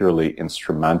just purely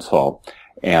instrumental,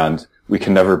 and we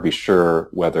can never be sure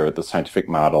whether the scientific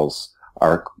models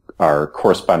are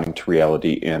corresponding to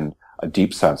reality in a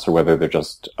deep sense, or whether they're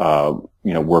just,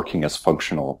 working as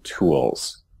functional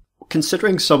tools.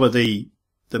 Considering some of the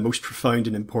most profound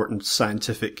and important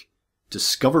scientific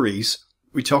discoveries,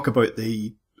 we talk about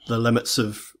the limits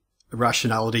of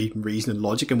rationality, reason, and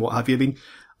logic, and what have you. I mean,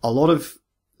 a lot of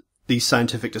these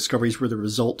scientific discoveries were the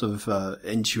result of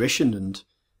intuition and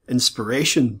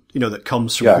inspiration, that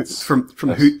comes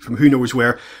from who knows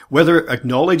where, whether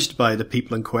acknowledged by the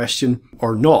people in question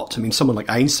or not. I mean, someone like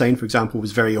Einstein, for example,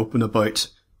 was very open about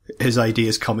his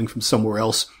ideas coming from somewhere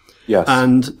else. Yes.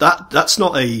 And that's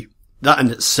not that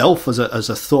in itself as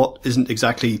a thought isn't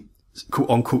exactly quote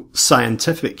unquote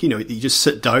scientific. You just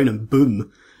sit down and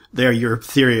boom, there your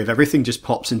theory of everything just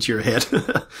pops into your head.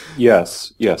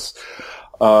 Yes.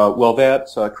 Well, that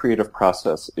creative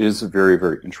process is very,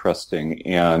 very interesting.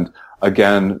 And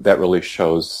again, that really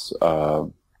shows,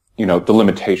 the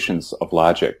limitations of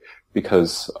logic.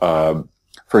 Because,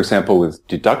 for example, with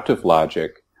deductive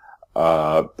logic,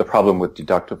 the problem with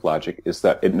deductive logic is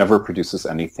that it never produces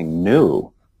anything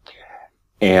new.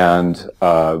 And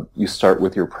you start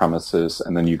with your premises,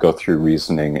 and then you go through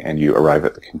reasoning, and you arrive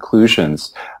at the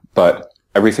conclusions. But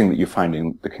everything that you find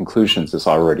in the conclusions is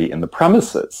already in the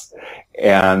premises.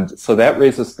 And so that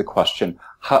raises the question,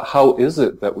 how is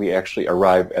it that we actually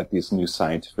arrive at these new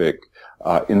scientific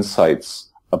insights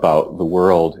about the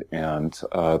world? And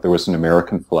there was an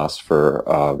American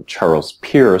philosopher, Charles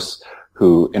Peirce,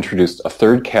 who introduced a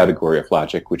third category of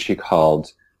logic, which he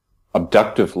called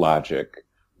abductive logic,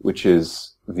 which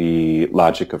is the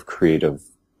logic of creative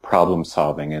problem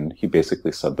solving. And he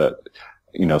basically said that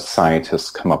scientists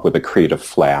come up with a creative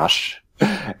flash,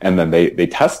 and then they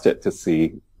test it to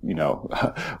see,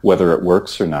 whether it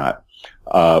works or not.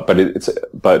 But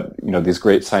these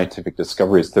great scientific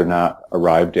discoveries, they're not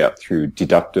arrived at through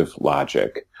deductive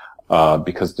logic,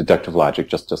 because deductive logic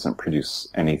just doesn't produce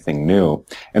anything new.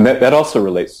 And that also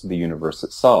relates to the universe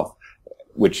itself,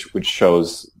 which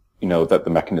shows, that the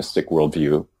mechanistic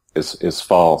worldview is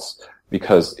false.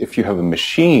 Because if you have a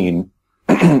machine,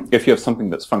 if you have something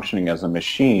that's functioning as a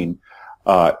machine,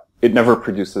 it never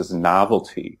produces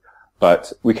novelty,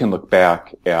 but we can look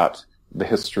back at the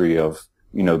history of,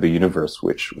 the universe,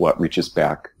 which reaches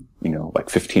back, like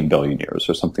 15 billion years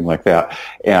or something like that.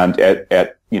 And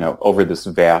at over this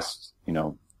vast,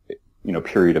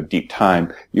 period of deep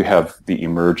time, you have the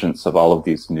emergence of all of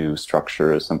these new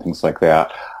structures and things like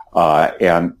that.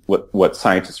 And what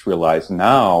scientists realize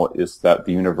now is that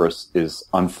the universe is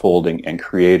unfolding and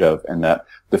creative, and that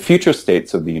the future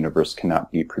states of the universe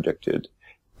cannot be predicted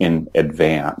in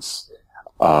advance.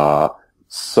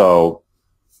 So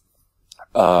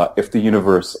if the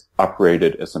universe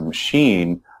operated as a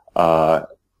machine, that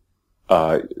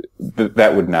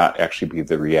would not actually be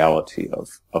the reality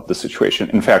of the situation.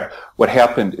 In fact, what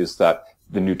happened is that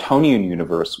the Newtonian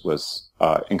universe was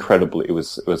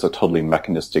it was a totally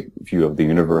mechanistic view of the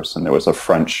universe, and there was a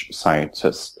French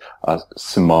scientist,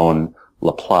 Simon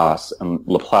Laplace, and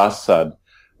Laplace said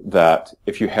that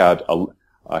if you had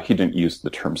he didn't use the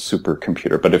term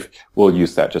supercomputer, but we'll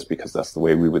use that just because that's the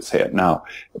way we would say it now.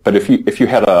 But if you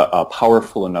had a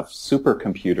powerful enough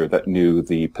supercomputer that knew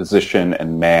the position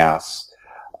and mass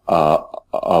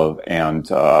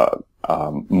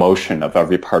motion of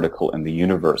every particle in the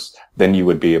universe, then you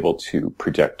would be able to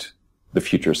predict the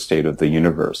future state of the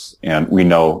universe. And we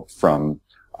know from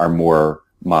our more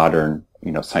modern,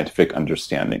 scientific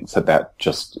understandings that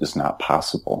just is not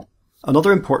possible.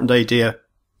 Another important idea,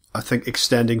 I think,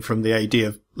 extending from the idea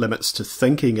of limits to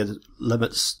thinking is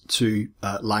limits to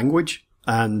language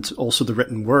and also the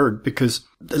written word, because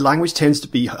the language tends to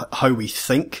be how we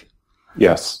think.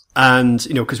 Yes. And,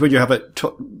 because when you have it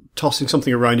tossing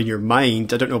something around in your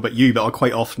mind, I don't know about you, but I'll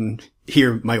quite often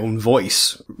hear my own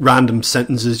voice, random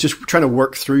sentences, just trying to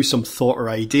work through some thought or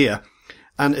idea.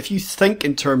 And if you think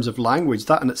in terms of language,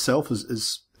 that in itself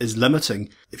is limiting.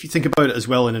 If you think about it as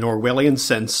well in an Orwellian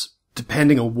sense,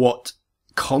 depending on what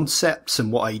concepts and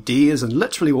what ideas and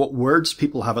literally what words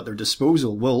people have at their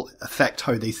disposal will affect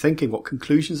how they think and what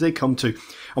conclusions they come to. And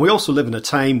we also live in a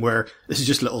time where, this is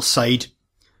just a little side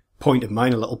point of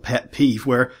mine, a little pet peeve,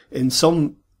 where in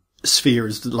some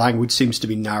spheres the language seems to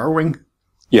be narrowing.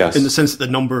 Yes. In the sense that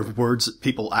the number of words that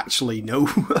people actually know.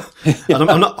 And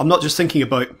I'm not just thinking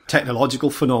about technological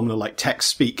phenomena like text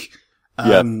speak,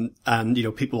 and,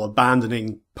 people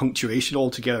abandoning punctuation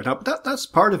altogether. Now, but that's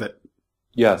part of it.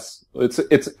 Yes. That's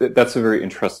a very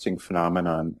interesting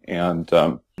phenomenon. And,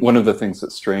 one of the things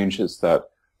that's strange is that,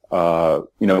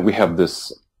 we have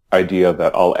this idea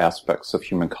that all aspects of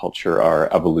human culture are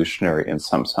evolutionary in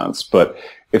some sense. But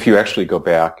if you actually go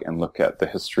back and look at the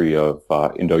history of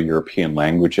Indo-European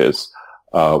languages,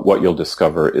 what you'll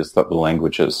discover is that the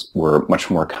languages were much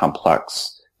more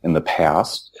complex in the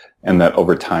past, and that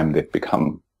over time they've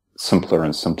become simpler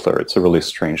and simpler. It's a really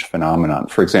strange phenomenon.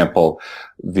 For example,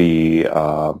 the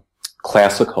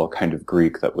classical kind of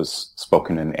Greek that was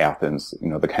spoken in Athens,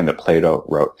 the kind that Plato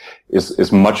wrote,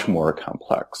 is much more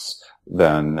complex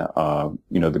than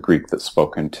the Greek that's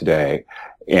spoken today.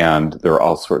 And there are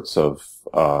all sorts of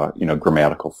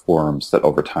grammatical forms that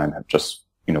over time have just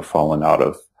fallen out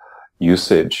of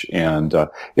usage. And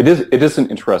it is an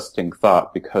interesting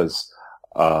thought because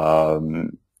for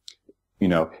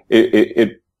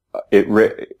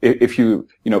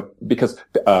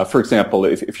example,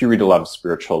 if you read a lot of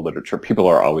spiritual literature, people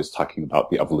are always talking about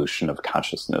the evolution of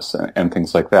consciousness and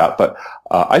things like that. But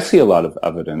I see a lot of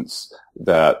evidence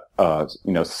that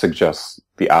suggests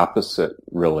the opposite,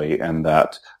 really, and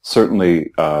that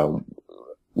certainly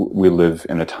we live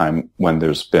in a time when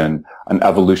there's been an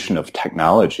evolution of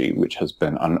technology which has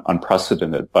been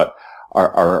unprecedented. But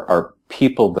are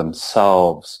people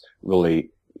themselves really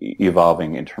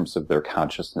evolving in terms of their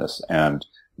consciousness and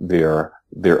their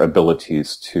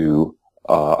abilities to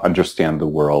understand the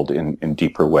world in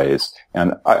deeper ways?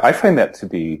 And I find that to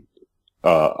be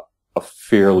a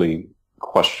fairly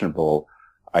questionable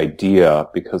idea,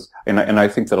 because and I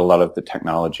think that a lot of the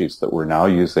technologies that we're now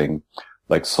using,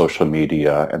 like social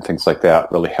media and things like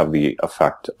that, really have the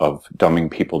effect of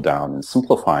dumbing people down and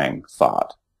simplifying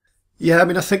thought. Yeah,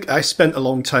 I think I spent a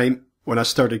long time when I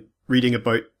started reading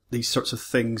about these sorts of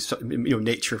things,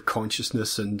 nature of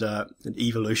consciousness and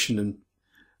evolution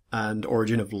and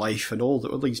origin of life and all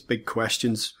these big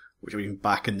questions, which were even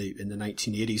back in the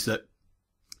 1980s, that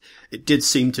it did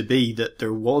seem to be that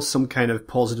there was some kind of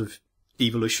positive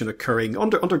evolution occurring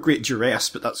under great duress,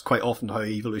 but that's quite often how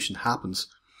evolution happens,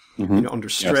 under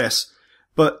stress. Yes.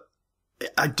 But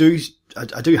I do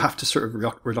have to sort of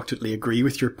reluctantly agree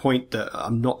with your point that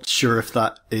I'm not sure if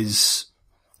that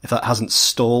hasn't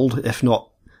stalled, if not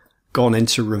gone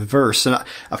into reverse. And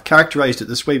I've characterized it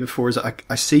this way before, is that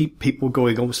I see people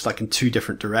going almost like in two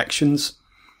different directions.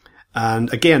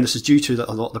 And again, this is due to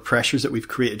a lot of the pressures that we've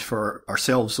created for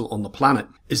ourselves on the planet,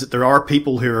 is that there are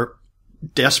people who are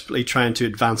desperately trying to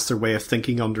advance their way of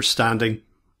thinking, understanding,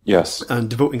 Yes. and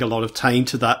devoting a lot of time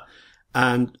to that.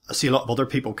 And I see a lot of other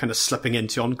people kind of slipping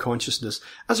into unconsciousness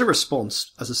as a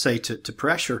response, as I say, to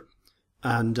pressure.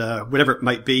 And whatever it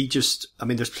might be,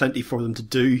 there's plenty for them to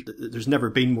do. There's never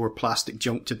been more plastic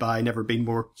junk to buy, never been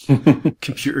more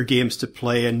computer games to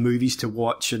play and movies to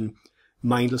watch and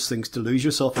mindless things to lose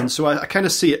yourself in. So I kind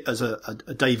of see it as a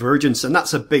divergence, and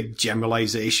that's a big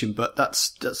generalization, but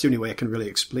that's the only way I can really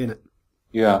explain it.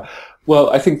 Yeah.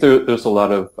 Well, I think there's a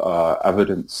lot of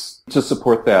evidence to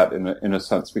support that in a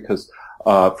sense because,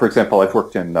 for example, I've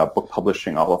worked in book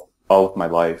publishing all of my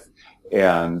life,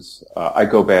 and I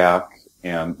go back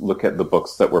and look at the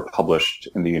books that were published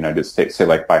in the United States, say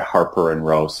like by Harper and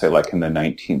Row, say like in the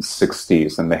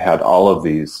 1960s, and they had all of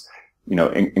these,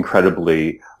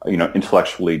 incredibly,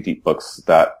 intellectually deep books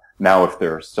that now, if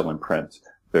they're still in print,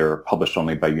 they're published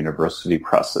only by university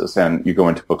presses. And you go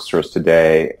into bookstores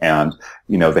today and,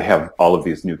 they have all of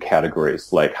these new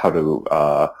categories like how to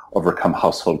overcome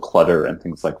household clutter and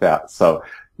things like that. So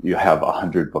you have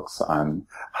 100 books on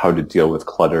how to deal with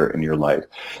clutter in your life.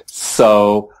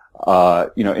 So,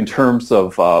 in terms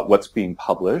of what's being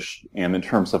published and in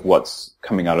terms of what's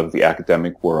coming out of the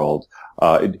academic world,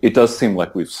 it does seem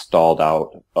like we've stalled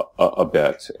out a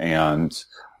bit, and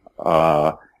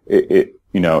it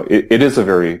is a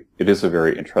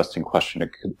very interesting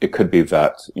question. It could be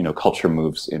that culture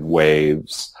moves in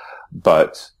waves,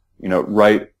 but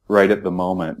right at the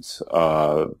moment,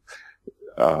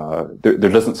 there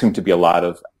doesn't seem to be a lot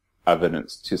of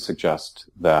evidence to suggest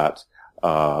that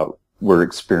we're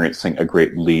experiencing a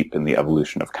great leap in the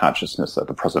evolution of consciousness at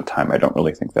the present time. I don't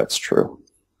really think that's true.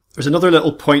 There's another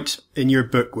little point in your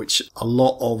book which a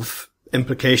lot of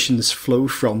implications flow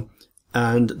from,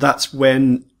 and that's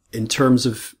when, in terms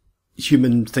of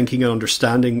human thinking and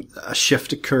understanding, a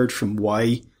shift occurred from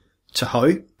why to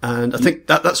how. And I think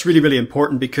that's really, really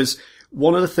important, because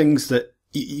one of the things that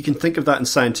you can think of that in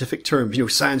scientific terms,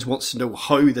 science wants to know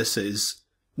how this is,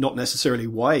 not necessarily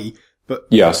why. But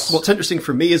yes, what's interesting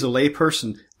for me as a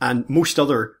layperson and most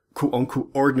other quote unquote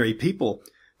ordinary people,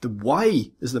 the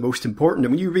why is the most important.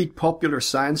 And when you read popular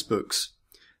science books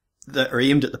that are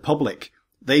aimed at the public,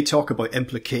 they talk about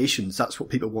implications. That's what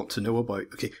people want to know about.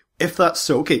 Okay, if that's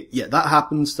so, okay, yeah, that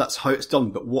happens. That's how it's done.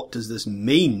 But what does this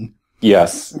mean?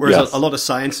 Yes. Whereas a lot of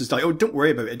science is like, oh, don't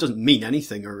worry about it. It doesn't mean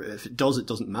anything. Or if it does, it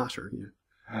doesn't matter.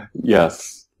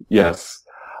 Yes. Yes.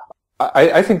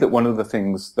 I think that one of the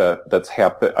things that's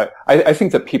happened, I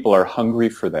think that people are hungry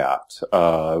for that.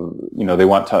 They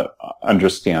want to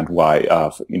understand why,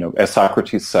 as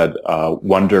Socrates said,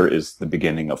 wonder is the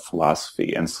beginning of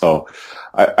philosophy. And so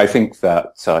I think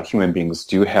that human beings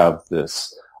do have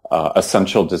this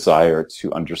essential desire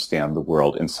to understand the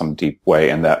world in some deep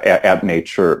way, and that at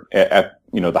nature,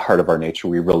 the heart of our nature,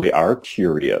 we really are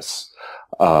curious,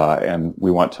 and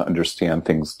we want to understand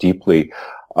things deeply.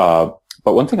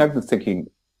 But one thing I've been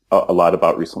thinking a lot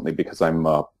about recently, because I'm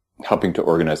helping to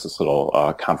organize this little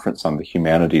conference on the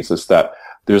humanities, is that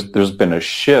there's been a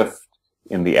shift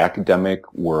in the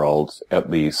academic world,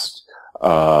 at least,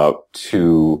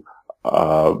 to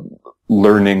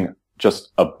learning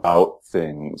just about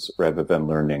things rather than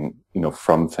learning,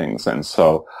 from things. And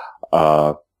so,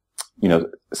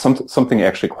 something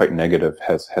actually quite negative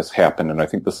has happened, and I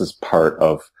think this is part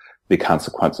of the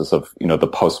consequences of the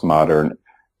postmodern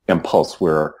impulse,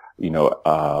 where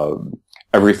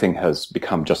everything has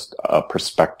become just a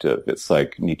perspective. It's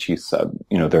like Nietzsche said,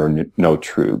 there are no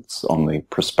truths, only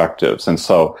perspectives. And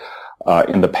so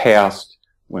in the past,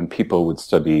 when people would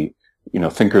study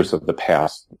thinkers of the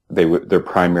past, their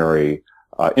primary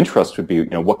interest would be,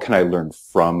 what can I learn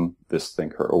from this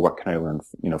thinker, or what can I learn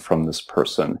from this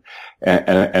person?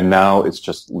 And now it's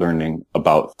just learning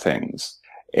about things.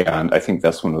 And I think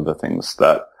that's one of the things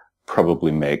that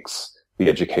probably makes the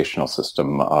educational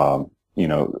system,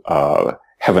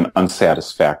 have an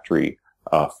unsatisfactory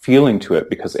feeling to it,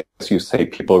 because, as you say,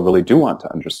 people really do want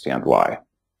to understand why.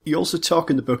 You also talk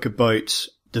in the book about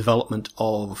development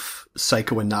of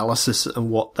psychoanalysis and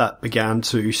what that began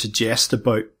to suggest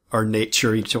about our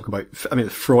nature. You talk about,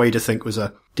 Freud, I think, was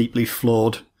a deeply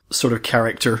flawed sort of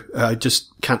character. I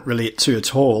just can't relate to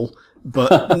at all.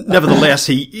 But nevertheless,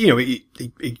 he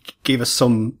gave us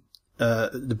some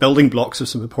the building blocks of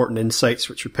some important insights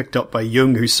which were picked up by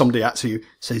Jung, who's somebody actually who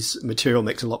says material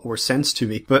makes a lot more sense to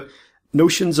me. But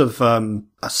notions of a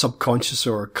subconscious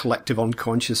or collective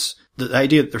unconscious, the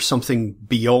idea that there's something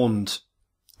beyond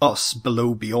us,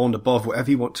 below, beyond, above, whatever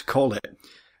you want to call it,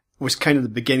 was kind of the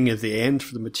beginning of the end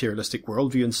for the materialistic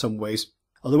worldview in some ways.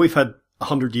 Although we've had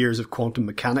 100 years of quantum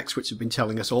mechanics, which have been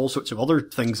telling us all sorts of other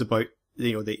things about,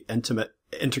 the intimate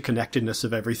interconnectedness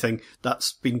of everything,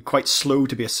 that's been quite slow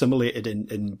to be assimilated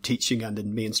in teaching and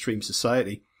in mainstream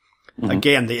society. Mm-hmm.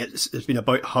 Again, it's been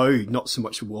about how, not so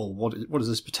much, well, what does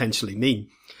this potentially mean?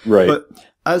 Right. But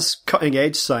as cutting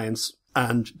edge science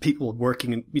and people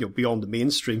working, beyond the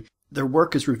mainstream, their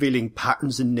work is revealing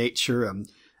patterns in nature,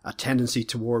 a tendency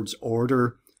towards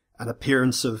order, an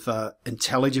appearance of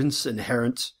intelligence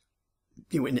inherent,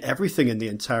 in everything in the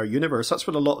entire universe. That's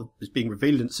what a lot is being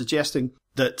revealed, and suggesting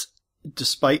that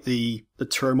despite the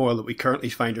turmoil that we currently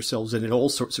find ourselves in all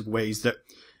sorts of ways,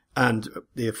 and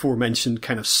the aforementioned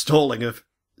kind of stalling of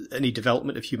any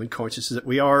development of human consciousness, that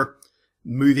we are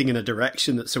moving in a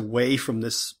direction that's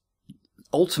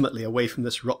ultimately away from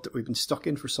this rut that we've been stuck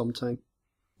in for some time.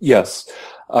 Yes.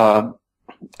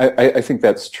 I think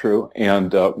that's true.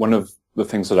 And one of the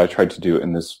things that I tried to do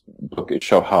in this book is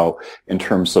show how, in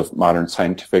terms of modern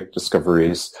scientific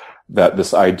discoveries, that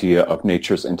this idea of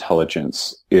nature's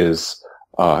intelligence is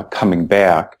coming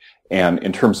back. And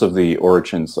in terms of the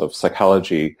origins of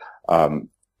psychology,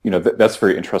 that's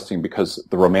very interesting, because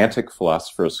the Romantic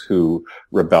philosophers who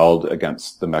rebelled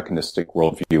against the mechanistic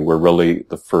worldview were really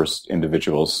the first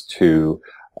individuals to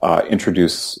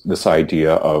introduce this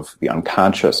idea of the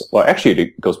unconscious. Well, actually,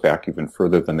 it goes back even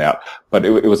further than that, but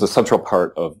it was a central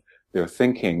part of their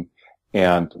thinking.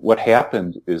 And what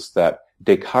happened is that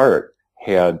Descartes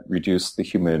had reduced the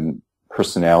human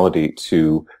personality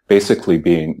to basically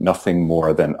being nothing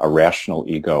more than a rational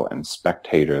ego and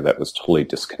spectator that was totally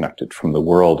disconnected from the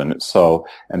world. And so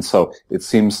it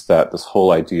seems that this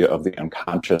whole idea of the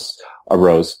unconscious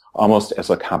arose almost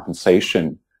as a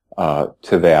compensation to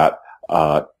that,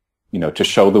 to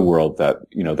show the world that,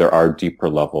 there are deeper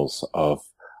levels of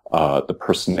the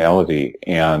personality,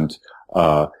 and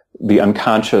the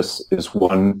unconscious is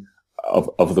one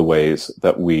of the ways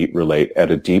that we relate at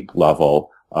a deep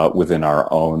level within our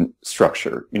own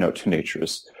structure, to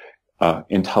nature's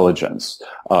intelligence.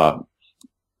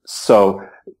 So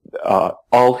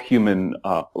all human,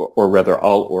 or rather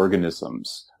all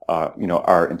organisms,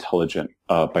 are intelligent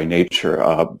by nature.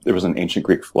 There was an ancient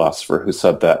Greek philosopher who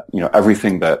said that,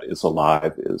 everything that is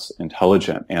alive is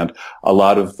intelligent. And a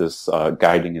lot of this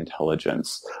guiding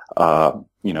intelligence,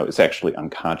 is actually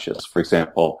unconscious. For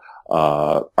example,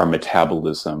 our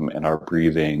metabolism and our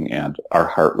breathing and our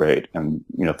heart rate and,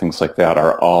 things like that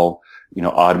are all,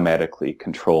 automatically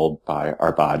controlled by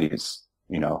our body's,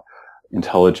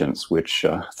 intelligence, which,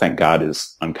 thank God,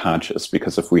 is unconscious,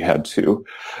 because if we had to,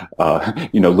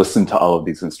 listen to all of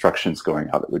these instructions going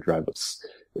out, it would drive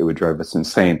us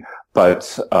insane.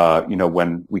 But,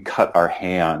 when we cut our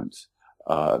hand,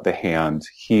 the hand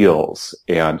heals.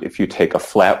 And if you take a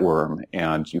flatworm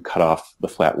and you cut off the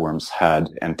flatworm's head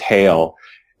and tail,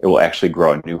 it will actually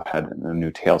grow a new head and a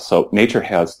new tail. So nature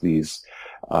has these,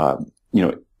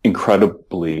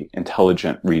 incredibly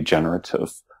intelligent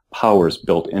regenerative powers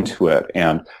built into it.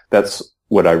 And that's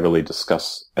what I really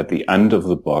discuss at the end of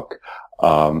the book,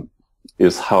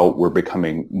 is how we're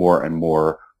becoming more and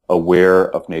more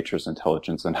aware of nature's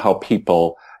intelligence, and how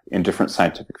people in different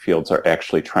scientific fields are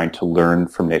actually trying to learn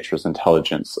from nature's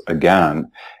intelligence again.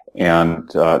 And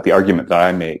the argument that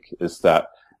I make is that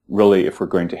really, if we're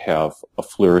going to have a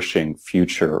flourishing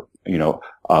future,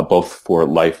 both for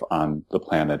life on the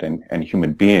planet and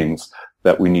human beings,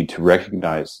 that we need to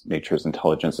recognize nature's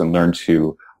intelligence and learn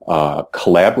to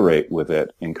collaborate with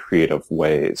it in creative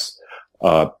ways.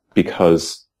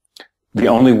 Because the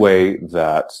only way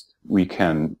that we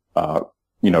can,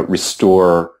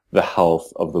 restore the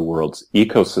health of the world's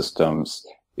ecosystems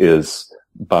is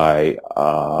by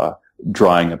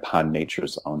drawing upon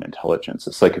nature's own intelligence.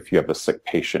 It's like if you have a sick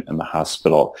patient in the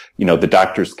hospital, the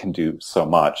doctors can do so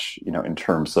much, in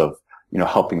terms of,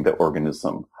 helping the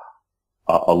organism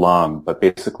along, but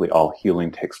basically all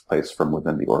healing takes place from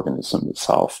within the organism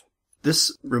itself.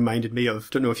 This reminded me of,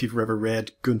 don't know if you've ever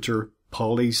read Gunter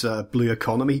Pauly's Blue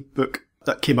Economy book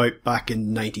that came out back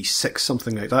in 96,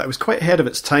 something like that. It was quite ahead of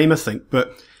its time, I think,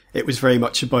 but it was very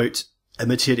much about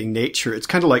imitating nature. It's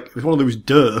kind of like, it was one of those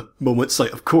duh moments,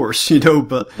 like, of course,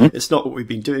 but it's not what we've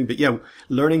been doing. But yeah,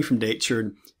 learning from nature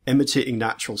and imitating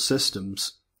natural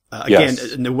systems, again,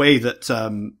 yes, in a way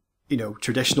that,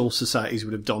 traditional societies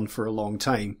would have done for a long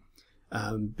time,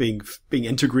 being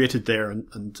integrated there,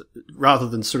 and rather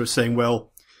than sort of saying,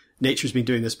 well, nature's been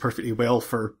doing this perfectly well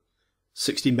for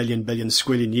 60 million billion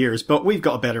squillion years, but we've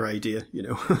got a better idea,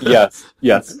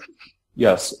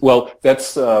 Yes. Well,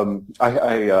 that's,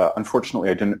 I unfortunately,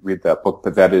 I didn't read that book,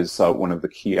 but that is one of the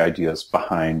key ideas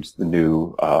behind the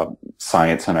new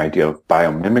science and idea of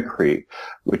biomimicry,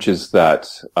 which is that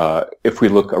if we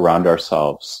look around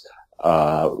ourselves,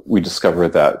 we discover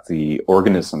that the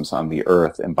organisms on the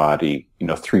Earth embody,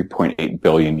 3.8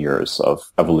 billion years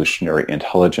of evolutionary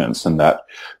intelligence, and that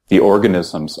the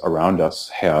organisms around us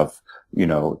have,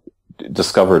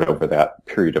 discovered over that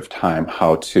period of time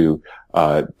how to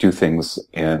do things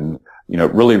in,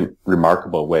 really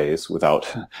remarkable ways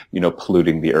without,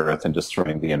 polluting the Earth and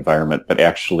destroying the environment, but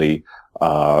actually,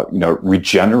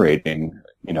 regenerating,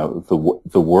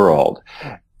 the world.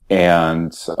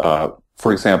 And,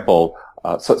 for example,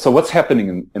 so what's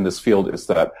happening in this field is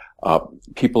that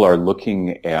people are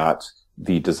looking at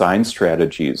the design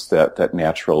strategies that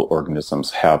natural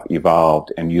organisms have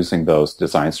evolved and using those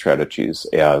design strategies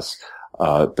as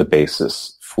the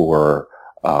basis for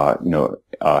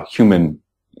human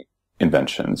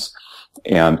inventions.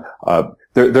 And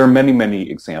there are many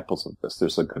examples of this.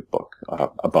 There's a good book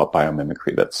about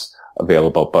biomimicry that's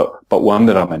available, but one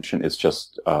that I'll mention is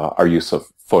just our use of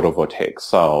photovoltaic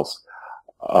cells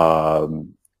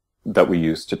that we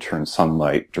use to turn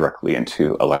sunlight directly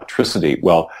into electricity.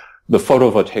 Well, the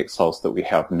photovoltaic cells that we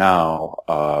have now,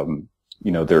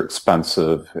 they're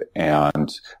expensive,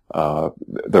 and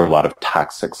there are a lot of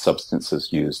toxic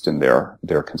substances used in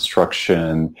their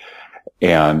construction,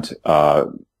 and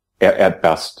at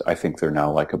best, I think they're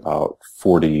now like about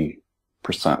 40%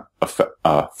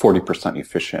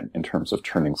 efficient in terms of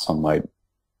turning sunlight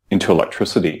into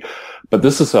electricity. But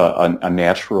this is a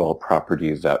natural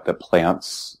property that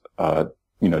plants,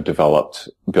 developed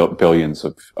billions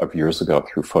of years ago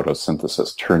through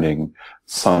photosynthesis, turning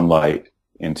sunlight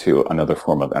into another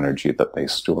form of energy that they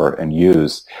store and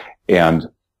use. And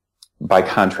by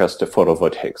contrast to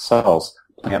photovoltaic cells,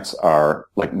 plants are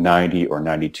like 90 or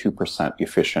 92%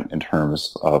 efficient in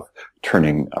terms of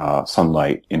turning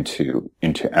sunlight into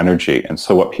energy. And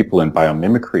so what people in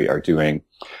biomimicry are doing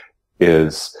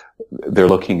is they're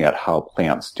looking at how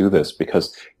plants do this,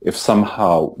 because if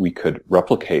somehow we could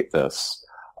replicate this,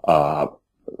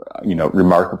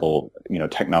 remarkable,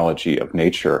 technology of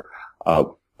nature,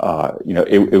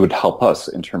 it would help us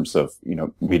in terms of,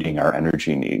 meeting our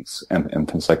energy needs and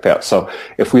things like that. So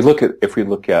if we look at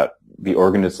the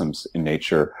organisms in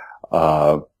nature,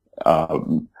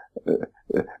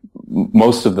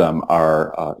 most of them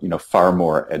are, far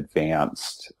more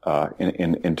advanced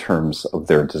in terms of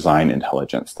their design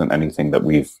intelligence than anything that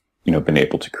we've, been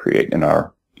able to create in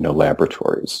our,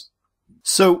 laboratories.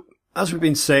 So, as we've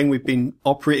been saying, we've been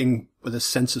operating with a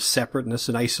sense of separateness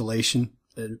and isolation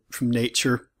from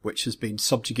nature, which has been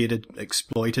subjugated,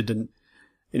 exploited, and,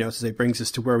 as it brings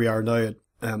us to where we are now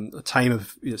at a time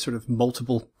of sort of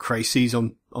multiple crises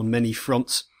on many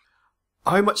fronts.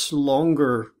 How much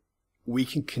longer we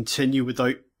can continue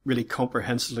without really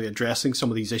comprehensively addressing some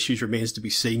of these issues remains to be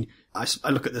seen. I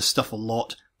look at this stuff a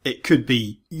lot. It could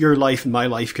be your life and my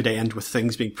life could end with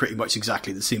things being pretty much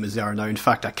exactly the same as they are now. In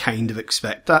fact, I kind of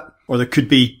expect that. Or there could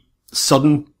be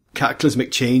sudden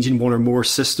cataclysmic change in one or more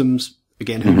systems.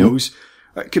 Again, who knows?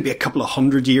 It could be a couple of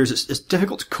 100 years. It's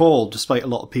difficult to call, despite a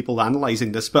lot of people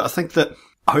analysing this. But I think that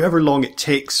however long it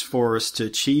takes for us to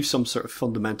achieve some sort of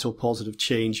fundamental positive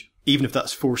change, even if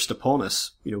that's forced upon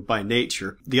us, by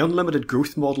nature, the unlimited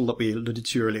growth model that we alluded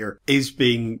to earlier is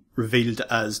being revealed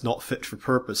as not fit for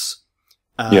purpose.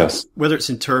 Yes. Whether it's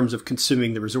in terms of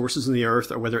consuming the resources on the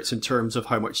earth, or whether it's in terms of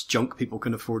how much junk people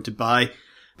can afford to buy,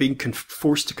 being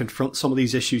forced to confront some of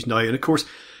these issues now. And of course,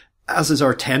 as is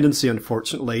our tendency,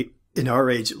 unfortunately, in our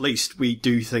age at least, we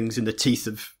do things in the teeth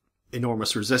of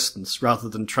enormous resistance rather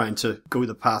than trying to go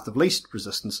the path of least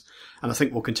resistance. And I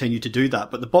think we'll continue to do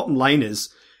that. But the bottom line is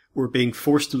we're being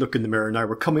forced to look in the mirror now.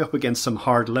 We're coming up against some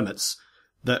hard limits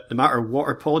that no matter what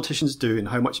our politicians do and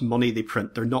how much money they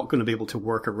print, they're not going to be able to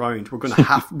work around. We're going to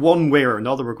have, one way or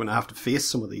another, we're going to have to face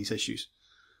some of these issues.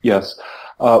 Yes.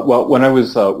 Well, when I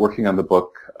was working on the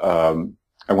book, I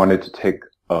wanted to take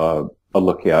a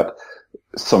look at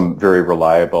some very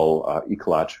reliable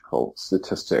ecological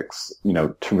statistics,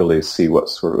 to really see what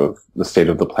sort of the state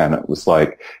of the planet was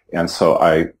like. And so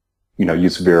I,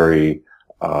 use very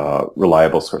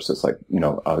reliable sources like,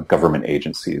 government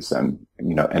agencies and,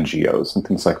 NGOs and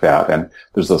things like that. And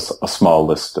there's a small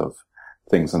list of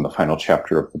things in the final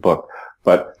chapter of the book.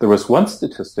 But there was one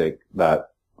statistic that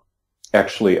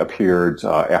actually appeared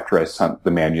after I sent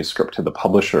the manuscript to the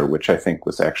publisher, which I think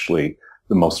was actually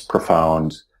the most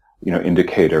profound,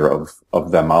 indicator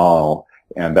of them all.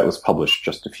 And that was published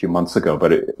just a few months ago.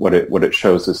 But what it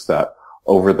shows is that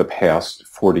over the past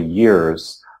 40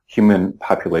 years, human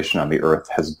population on the earth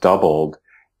has doubled,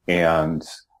 and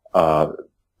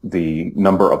the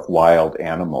number of wild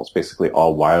animals, basically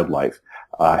all wildlife,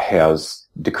 has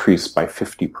decreased by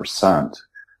 50%,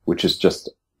 which is just,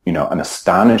 an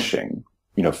astonishing,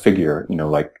 figure.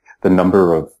 Like the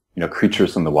number of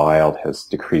creatures in the wild has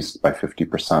decreased by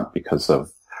 50% because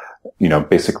of,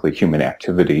 basically human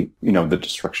activity, the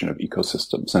destruction of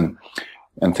ecosystems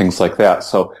and things like that.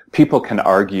 So people can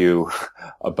argue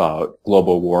about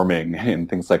global warming and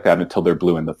things like that until they're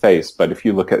blue in the face. But if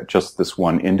you look at just this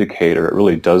one indicator, it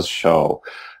really does show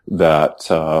that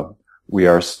we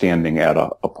are standing at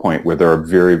a point where there are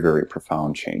very, very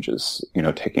profound changes,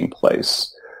 taking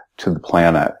place to the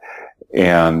planet.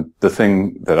 And the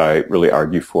thing that I really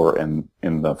argue for in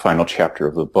the final chapter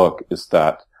of the book is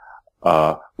that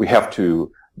we have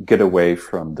to get away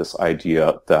from this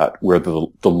idea that we're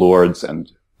the lords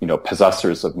and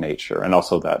possessors of nature, and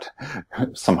also that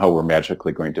somehow we're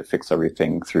magically going to fix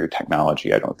everything through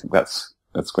technology. I don't think that's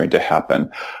going to happen.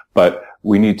 But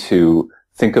we need to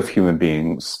think of human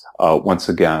beings once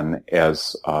again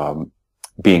as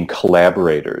being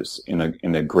collaborators in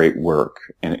a great work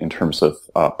in terms of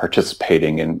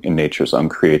participating in nature's own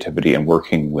creativity and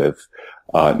working with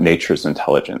nature's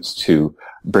intelligence to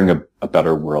bring a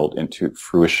better world into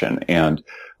fruition. And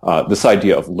this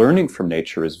idea of learning from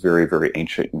nature is very, very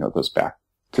ancient, goes back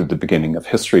to the beginning of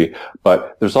history.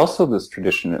 But there's also this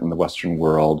tradition in the Western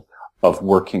world of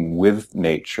working with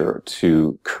nature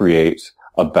to create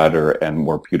a better and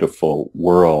more beautiful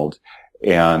world.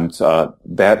 And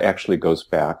that actually goes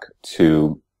back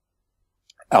to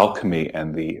alchemy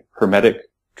and the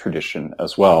Hermetic tradition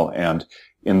as well. And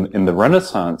in the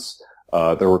Renaissance,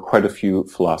 there were quite a few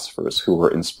philosophers who were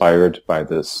inspired by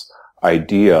this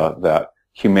idea that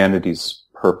humanity's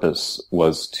purpose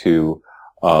was to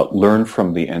learn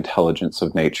from the intelligence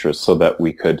of nature so that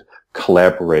we could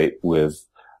collaborate with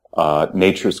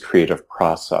nature's creative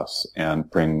process and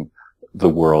bring the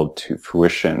world to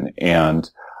fruition. And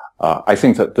I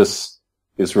think that this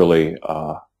is really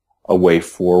a way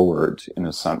forward, in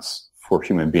a sense, for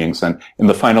human beings. And in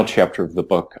the final chapter of the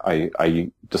book,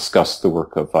 I discuss the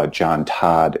work of John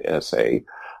Todd as a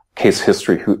case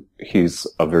history. He's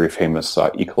a very famous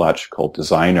ecological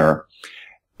designer,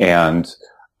 and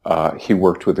he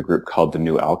worked with a group called the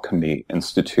New Alchemy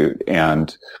Institute,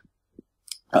 and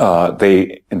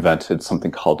they invented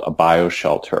something called a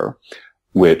bioshelter,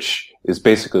 which is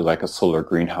basically like a solar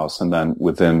greenhouse. And then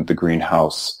within the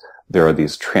greenhouse, there are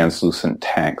these translucent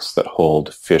tanks that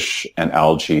hold fish and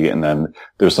algae. And then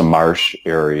there's a marsh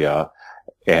area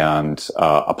and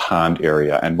a pond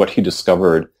area. And what he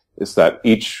discovered is that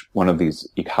each one of these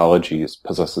ecologies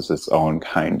possesses its own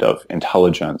kind of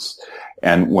intelligence.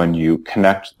 And when you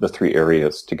connect the three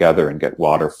areas together and get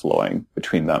water flowing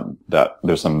between them, that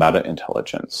there's a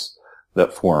meta-intelligence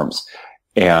that forms.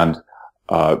 And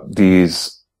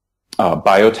these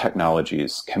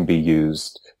biotechnologies can be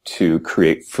used to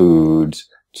create food,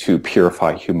 to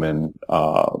purify human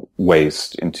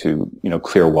waste into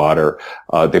clear water.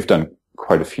 They've done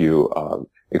quite a few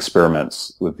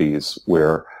experiments with these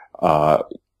where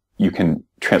you can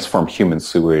transform human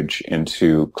sewage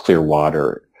into clear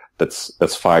water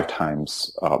that's 5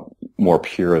 times more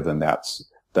pure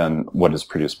than what is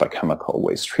produced by chemical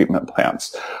waste treatment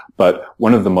plants. But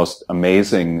one of the most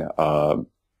amazing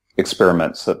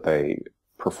experiments that they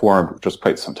performed just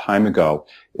quite some time ago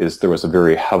is there was a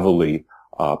very heavily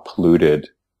polluted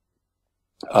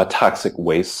toxic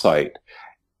waste site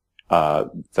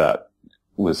that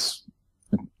was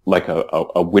like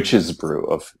a witch's brew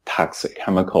of toxic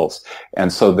chemicals.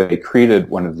 And so they created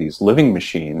one of these living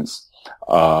machines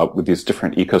with these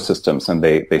different ecosystems, and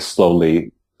they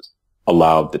slowly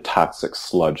allowed the toxic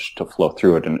sludge to flow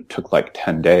through it, and it took like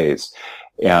 10 days.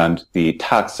 And the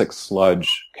toxic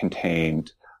sludge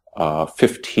contained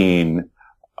 15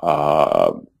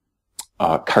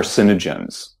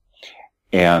 carcinogens.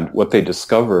 And what they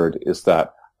discovered is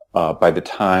that by the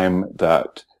time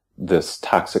that this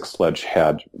toxic sludge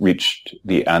had reached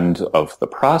the end of the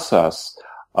process,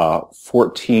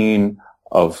 14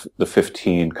 of the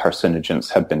 15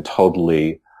 carcinogens had been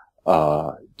totally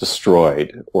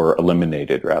destroyed, or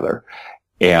eliminated rather.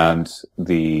 And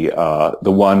the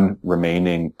one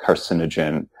remaining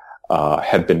carcinogen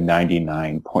had been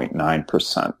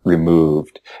 99.9%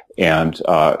 removed. And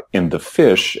in the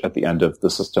fish at the end of the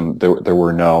system, there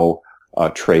were no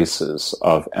traces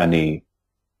of any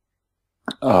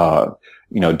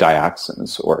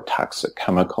dioxins or toxic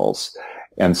chemicals.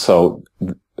 And so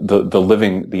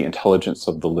the intelligence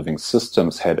of the living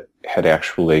systems had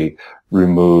actually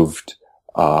removed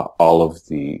all of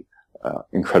the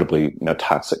incredibly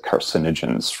toxic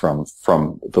carcinogens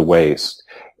from the waste.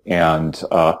 And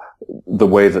the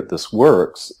way that this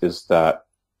works is that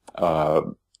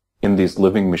in these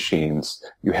living machines,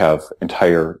 you have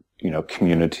entire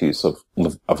communities of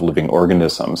living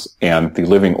organisms, and the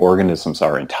living organisms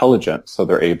are intelligent, so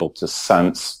they're able to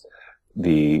sense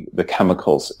the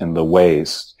chemicals in the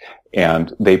waste,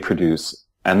 and they produce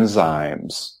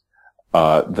enzymes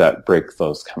that break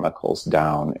those chemicals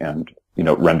down and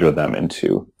render them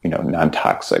into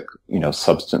non-toxic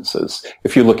substances.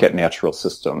 If you look at natural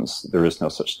systems, there is no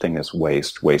such thing as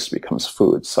waste. Waste becomes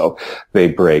food. So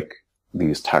they break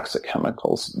these toxic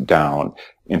chemicals down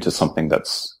into something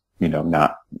that's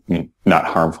not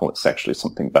harmful. It's actually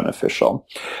something beneficial.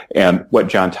 And what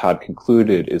John Todd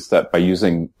concluded is that by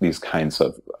using these kinds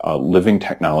of living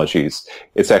technologies,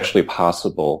 it's actually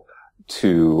possible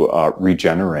to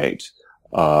regenerate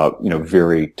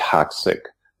very toxic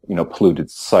polluted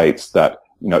sites that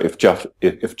if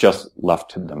just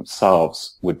left to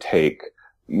themselves would take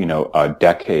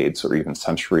decades or even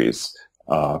centuries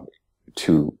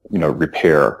to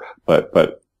repair,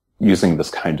 but using this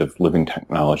kind of living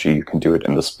technology, you can do it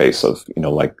in the space of,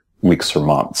 like weeks or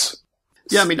months.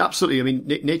 Yeah, I mean, absolutely. I mean,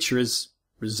 nature is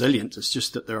resilient. It's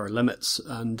just that there are limits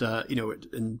and,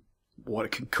 in what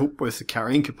it can cope with, the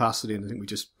carrying capacity. And I think we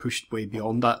just pushed way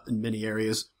beyond that in many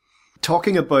areas.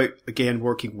 Talking about, again,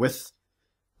 working with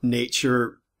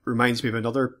nature reminds me of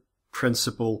another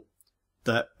principle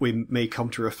that we may come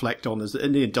to reflect on is that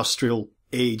in the industrial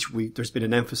age, there's been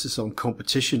an emphasis on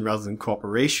competition rather than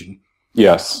cooperation.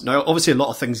 Yes. Now, obviously, a lot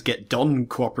of things get done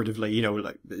cooperatively.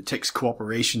 Like it takes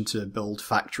cooperation to build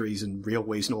factories and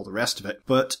railways and all the rest of it.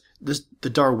 But the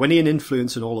Darwinian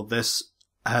influence in all of this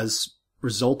has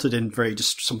resulted in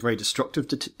some very destructive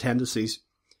tendencies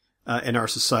in our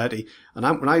society.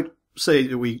 And when I say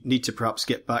that we need to perhaps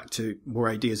get back to more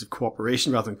ideas of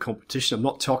cooperation rather than competition, I'm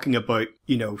not talking about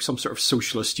some sort of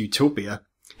socialist utopia.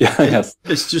 Yeah. Yes.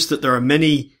 It's just that there are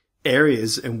many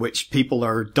areas in which people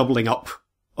are doubling up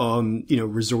on,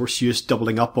 resource use,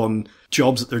 doubling up on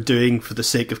jobs that they're doing for the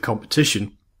sake of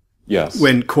competition. Yes.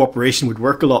 When cooperation would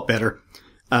work a lot better.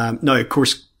 Now, of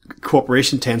course,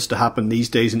 cooperation tends to happen these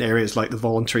days in areas like the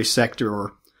voluntary sector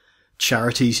or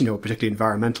charities, particularly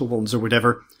environmental ones or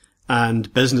whatever.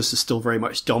 And business is still very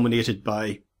much dominated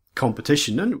by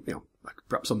competition. And, I could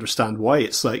perhaps understand why.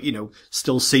 It's like,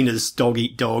 still seen as dog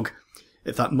eat dog.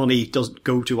 If that money doesn't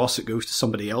go to us, it goes to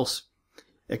somebody else,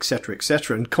 et cetera, et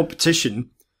cetera. And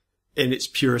competition, in its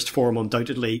purest form,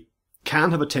 undoubtedly can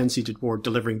have a tendency toward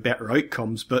delivering better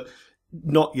outcomes, but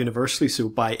not universally so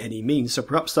by any means. So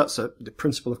perhaps that's the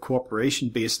principle of cooperation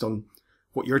based on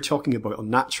what you're talking about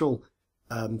on natural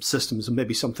systems, and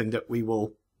maybe something that we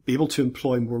will be able to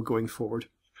employ more going forward.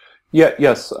 Yeah,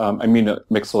 yes. I mean, it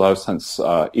makes a lot of sense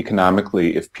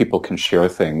economically if people can share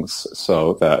things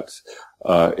so that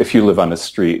if you live on a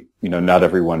street, not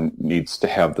everyone needs to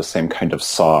have the same kind of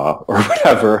saw or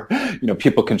whatever.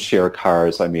 People can share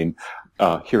cars. I mean,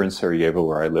 here in Sarajevo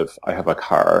where I live, I have a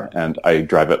car and I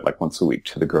drive it like once a week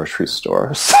to the grocery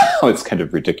store. So it's kind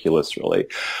of ridiculous, really.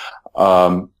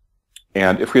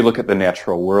 And if we look at the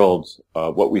natural world,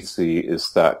 what we see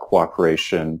is that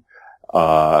cooperation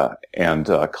and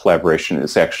collaboration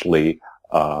is actually,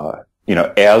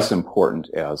 as important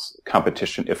as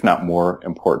competition, if not more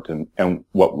important. And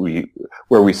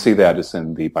where we see that is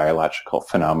in the biological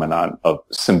phenomenon of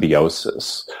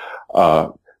symbiosis.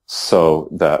 So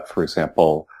that, for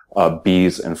example,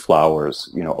 bees and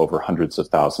flowers, over hundreds of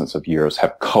thousands of years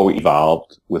have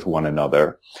co-evolved with one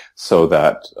another so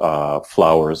that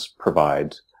flowers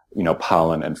provide,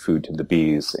 pollen and food to the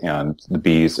bees, and the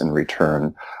bees in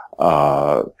return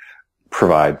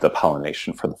provide the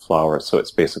pollination for the flowers. So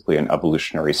it's basically an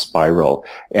evolutionary spiral.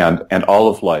 And all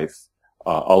of life,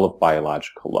 all of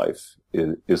biological life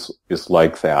is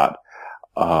like that.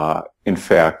 In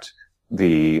fact,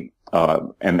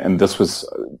 and this was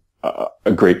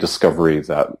a great discovery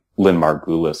that Lynn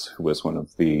Margulis, who was one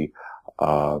of the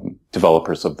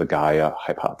developers of the Gaia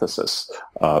hypothesis,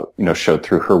 showed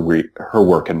through her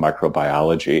work in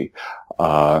microbiology.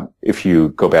 If you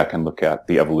go back and look at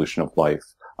the evolution of life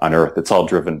on Earth, it's all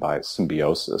driven by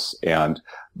symbiosis, and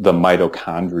the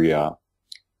mitochondria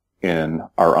in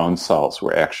our own cells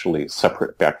were actually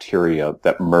separate bacteria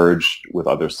that merged with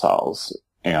other cells.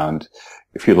 And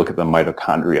if you look at the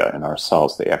mitochondria in our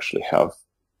cells, they actually have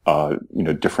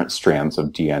different strands of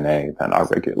DNA than our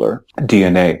regular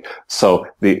DNA. So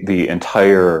the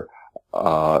entire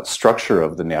structure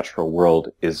of the natural world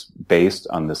is based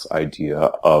on this idea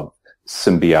of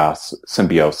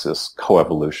symbiosis,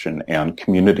 coevolution, and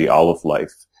community. All of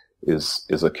life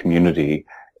is a community,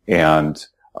 and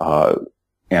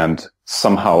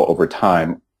somehow over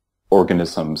time,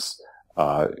 organisms,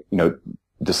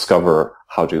 discover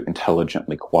how to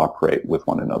intelligently cooperate with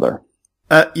one another.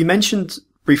 You mentioned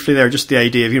briefly there just the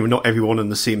idea of, not everyone on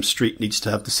the same street needs to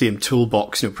have the same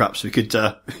toolbox. Perhaps we could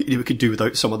do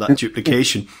without some of that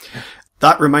duplication.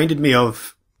 That reminded me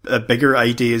of bigger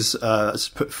ideas as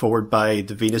put forward by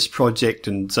the Venus Project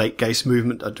and Zeitgeist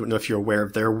Movement. I don't know if you're aware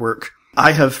of their work.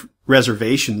 I have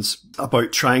reservations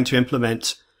about trying to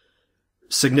implement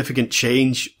significant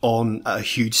change on a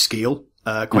huge scale.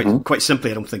 Quite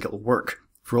simply, I don't think it'll work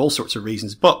for all sorts of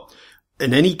reasons. But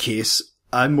in any case,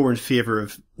 I'm more in favour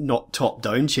of not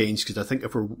top-down change, because I think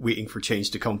if we're waiting for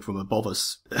change to come from above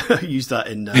us, use that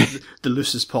in the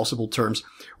loosest possible terms,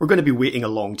 we're going to be waiting a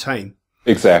long time.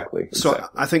 Exactly. So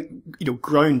I think,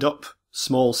 ground up,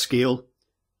 small scale,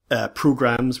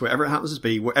 programs, whatever it happens to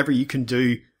be, whatever you can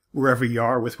do, wherever you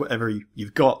are with whatever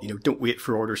you've got, don't wait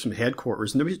for orders from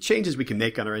headquarters. And there's changes we can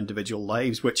make on our individual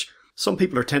lives, which some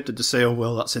people are tempted to say, oh,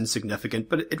 well, that's insignificant,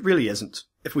 but it really isn't.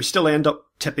 If we still end up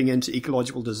tipping into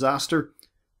ecological disaster,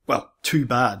 well, too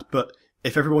bad. But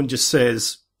if everyone just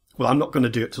says, well, I'm not going to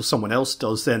do it till someone else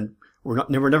does, then we're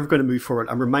never going to move forward.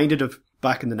 I'm reminded of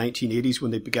back in the 1980s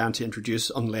when they began to introduce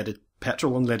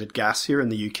unleaded gas here in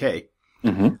the UK.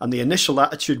 Mm-hmm. And the initial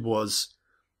attitude was,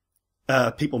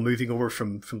 people moving over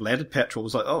from leaded petrol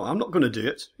was like, oh, I'm not going to do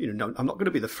it. No, I'm not going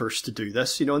to be the first to do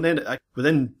this. And then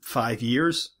within 5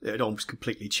 years, it almost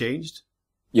completely changed.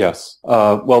 Yes.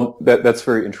 Well, that's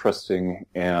very interesting.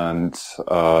 And,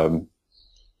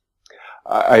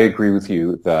 I agree with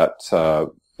you that,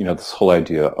 this whole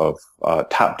idea of,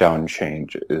 top-down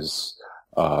change is,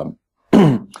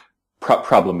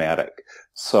 problematic.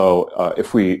 So,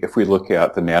 if we look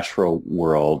at the natural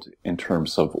world in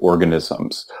terms of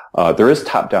organisms, there is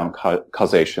top-down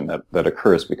causation that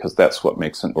occurs because that's what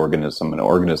makes an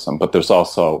organism, but there's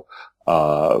also,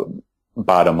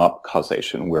 bottom-up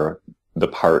causation where the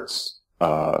parts,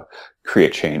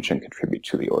 create change and contribute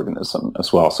to the organism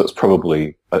as well. So it's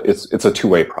probably, it's a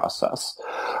two-way process.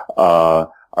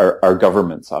 Our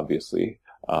governments obviously,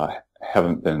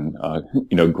 haven't been,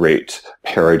 great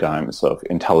paradigms of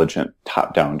intelligent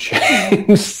top-down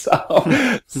change.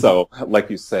 So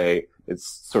like you say, it's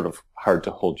sort of hard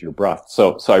to hold your breath.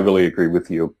 So I really agree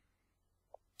with you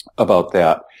about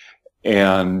that.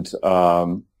 And,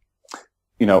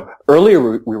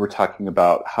 earlier we were talking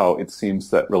about how it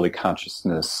seems that really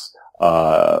consciousness,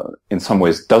 in some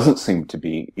ways doesn't seem to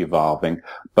be evolving,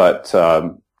 but,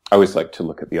 I always like to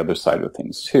look at the other side of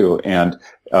things too. And,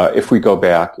 if we go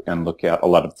back and look at a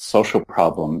lot of the social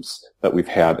problems that we've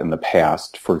had in the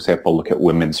past, for example, look at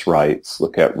women's rights,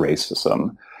 look at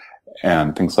racism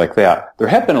and things like that, there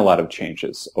have been a lot of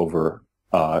changes over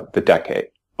the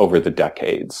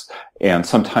decades. And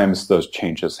sometimes those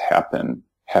changes happen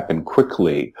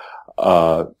quickly.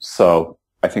 So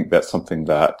I think that's something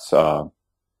that,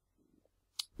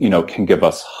 can give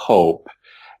us hope.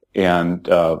 And,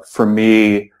 for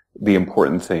me, the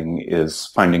important thing is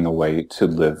finding a way to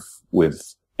live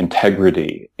with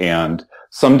integrity. And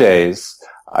some days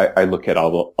I look at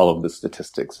all of the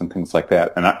statistics and things like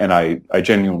that, and I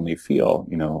genuinely feel,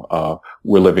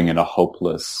 we're living in a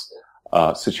hopeless,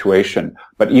 situation.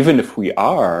 But even if we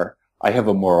are, I have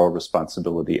a moral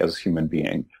responsibility as a human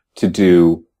being to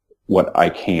do what I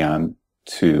can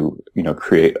to,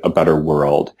 create a better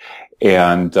world.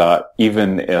 And,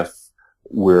 even if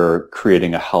we're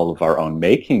creating a hell of our own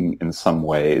making in some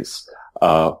ways,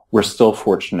 we're still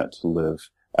fortunate to live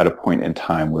at a point in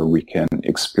time where we can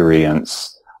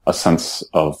experience a sense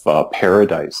of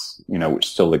paradise, which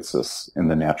still exists in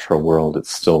the natural world.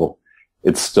 It's still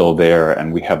there,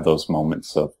 and we have those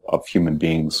moments of human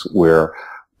beings where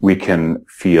we can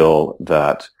feel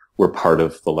that we're part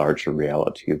of the larger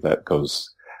reality that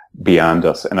goes beyond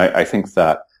us. And I think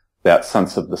that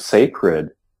sense of the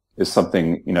sacred is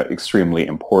something, extremely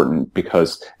important,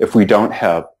 because if we don't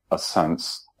have a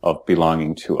sense of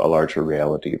belonging to a larger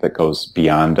reality that goes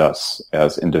beyond us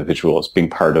as individuals, being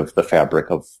part of the fabric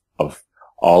of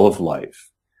all of life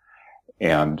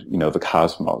and, the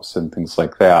cosmos and things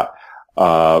like that,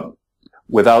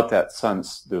 without that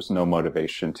sense, there's no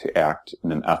motivation to act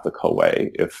in an ethical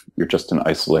way if you're just an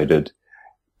isolated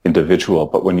individual.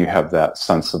 But when you have that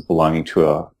sense of belonging to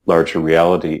a larger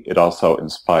reality, it also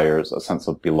inspires a sense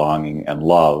of belonging and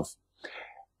love.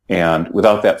 And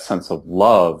without that sense of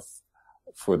love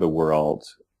for the world,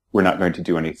 we're not going to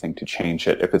do anything to change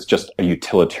it. If it's just a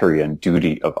utilitarian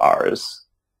duty of ours,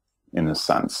 in a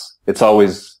sense, it's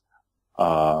always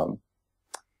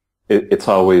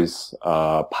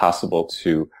possible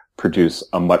to produce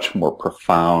a much more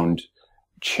profound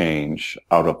change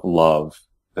out of love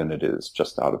than it is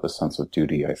just out of a sense of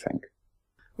duty, I think.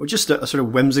 Well, just a sort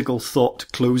of whimsical thought to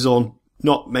close on,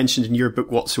 not mentioned in your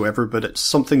book whatsoever, but it's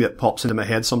something that pops into my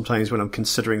head sometimes when I'm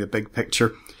considering the big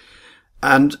picture.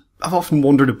 And I've often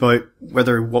wondered about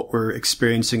whether what we're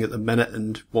experiencing at the minute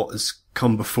and what has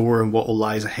come before and what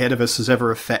lies ahead of us is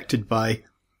ever affected by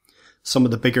some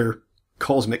of the bigger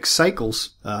cosmic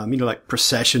cycles, like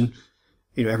precession,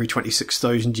 every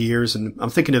 26,000 years. And I'm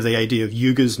thinking of the idea of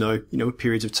yugas now,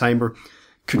 periods of time. Or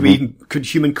could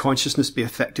human consciousness be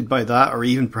affected by that, or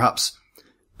even perhaps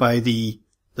by the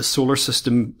solar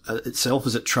system itself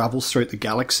as it travels throughout the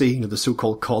galaxy, the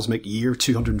so-called cosmic year,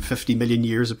 250 million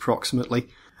years approximately?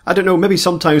 I don't know, maybe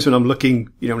sometimes when I'm looking,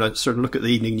 when I sort of look at the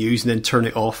evening news and then turn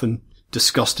it off in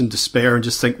disgust and despair and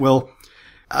just think, well,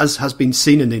 as has been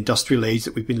seen in the industrial age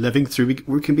that we've been living through,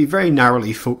 we can be very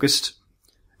narrowly focused,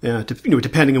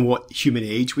 depending on what human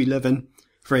age we live in,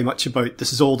 very much about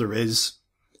this is all there is.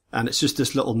 And it's just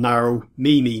this little narrow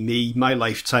me, my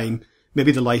lifetime,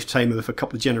 maybe the lifetime of a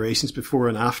couple of generations before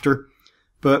and after.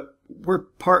 But we're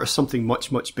part of something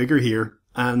much, much bigger here.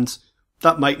 And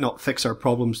that might not fix our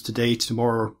problems today,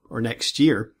 tomorrow, or next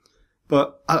year.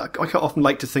 But I often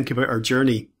like to think about our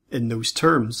journey in those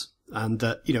terms. And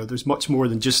that, there's much more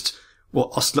than just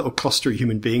what us little cluster of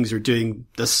human beings are doing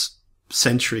this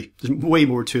century. There's way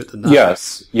more to it than that.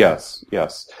 Yes.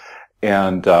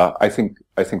 And I think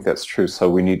that's true. So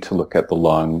we need to look at the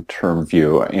long-term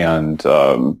view. And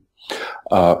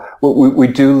we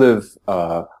do live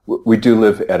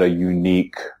at a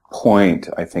unique point,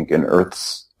 I think, in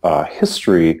Earth's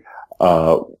history,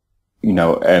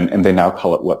 and they now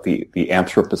call it the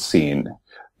Anthropocene,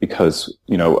 because,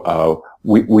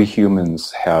 we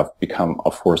humans have become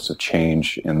a force of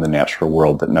change in the natural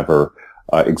world that never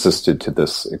existed to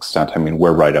this extent. I mean,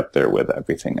 we're right up there with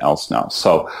everything else now.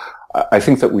 So I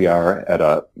think that we are at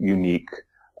a unique,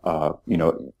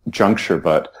 juncture,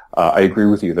 but I agree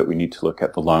with you that we need to look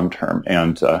at the long term.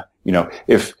 And,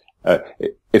 if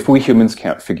we humans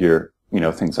can't figure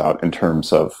things out in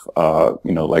terms of,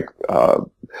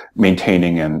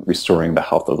 maintaining and restoring the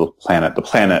health of the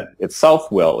planet itself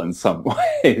will in some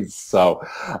ways. So,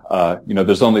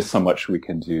 there's only so much we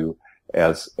can do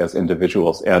as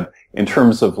individuals. And in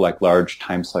terms of like large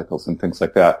time cycles and things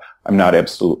like that, I'm not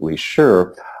absolutely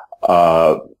sure.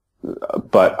 But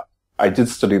I did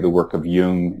study the work of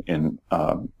Jung in,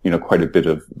 quite a bit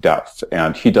of depth.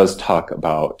 And he does talk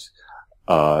about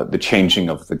the changing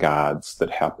of the gods that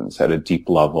happens at a deep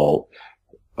level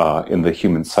in the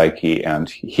human psyche, and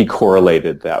he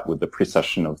correlated that with the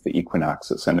precession of the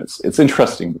equinoxes. And it's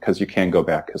interesting because you can go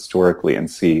back historically and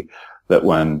see that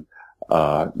when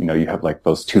you have like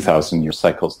those 2,000-year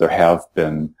cycles, there have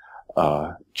been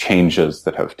changes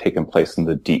that have taken place in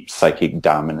the deep psychic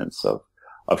dominance of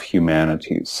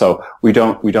humanity. So we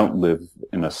don't live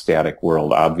in a static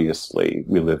world. Obviously,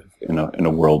 we live in a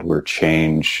world where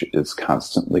change is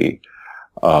constantly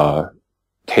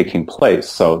taking place.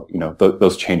 So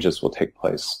those changes will take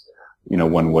place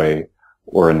one way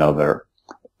or another,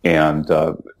 and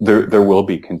there will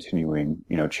be continuing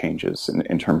changes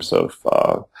in terms of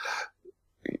our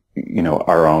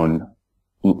own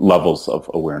levels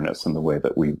of awareness and the way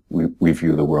that we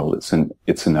view the world.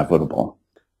 It's inevitable.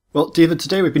 Well, David,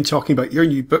 today we've been talking about your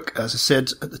new book, as I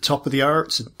said at the top of the hour.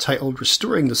 It's entitled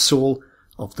Restoring the Soul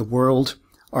of the World,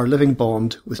 Our Living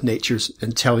Bond with Nature's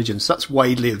Intelligence. That's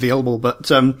widely available, but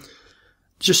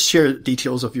just share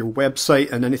details of your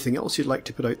website and anything else you'd like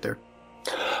to put out there.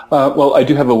 Well, I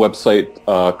do have a website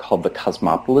called the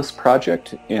Cosmopolis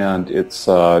Project, and it's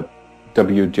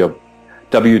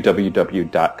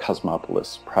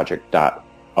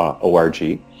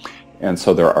www.cosmopolisproject.org. And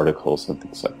so there are articles and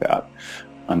things like that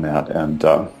on that. And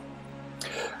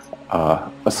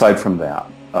aside from that,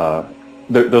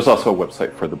 there's also a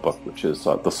website for the book, which is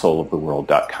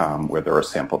thesouloftheworld.com, where there are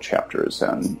sample chapters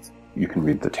and you can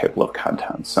read the table of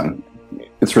contents. And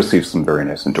it's received some very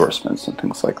nice endorsements and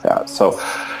things like that. So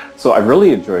I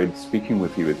really enjoyed speaking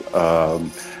with you.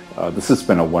 This has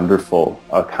been a wonderful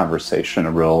conversation,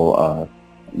 a real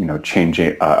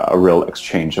a real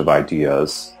exchange of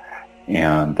ideas.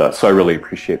 And so I really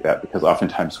appreciate that, because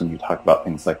oftentimes when you talk about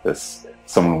things like this,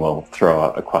 someone will throw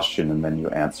out a question and then you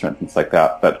answer and things like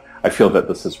that. But I feel that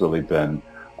this has really been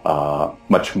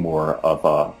much more of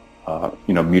a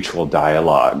mutual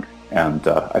dialogue, and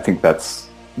I think that's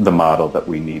the model that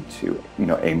we need to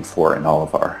aim for in all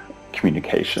of our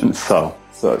communications. So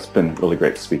it's been really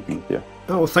great speaking with you.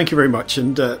 Oh, thank you very much.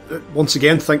 And once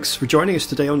again, thanks for joining us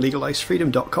today on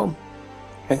legalizefreedom.com.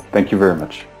 Okay, thank you very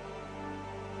much.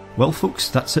 Well, folks,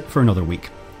 that's it for another week.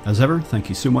 As ever, thank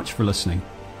you so much for listening.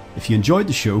 If you enjoyed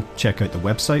the show, check out the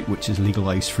website, which is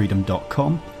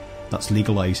legalizefreedom.com. That's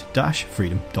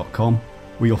legalize-freedom.com,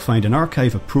 where you'll find an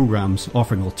archive of programs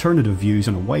offering alternative views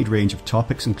on a wide range of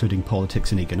topics, including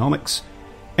politics and economics,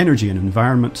 energy and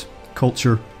environment,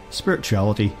 culture,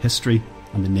 spirituality, history,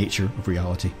 and the nature of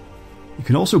reality. You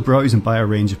can also browse and buy a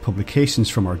range of publications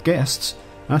from our guests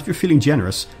And if you're feeling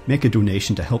generous, make a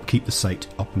donation to help keep the site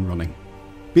up and running.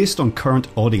 Based on current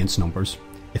audience numbers,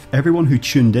 if everyone who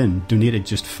tuned in donated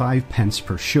just 5 pence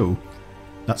per show,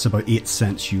 that's about 8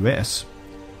 cents US,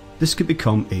 this could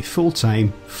become a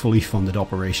full-time, fully funded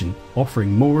operation,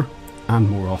 offering more and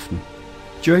more often.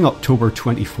 During October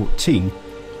 2014,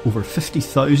 over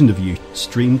 50,000 of you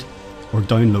streamed or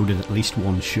downloaded at least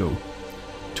one show.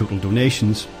 Total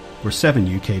donations were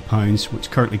 £7 UK,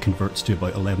 which currently converts to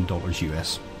about $11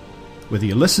 US. Whether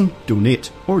you listen,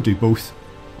 donate, or do both,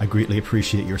 I greatly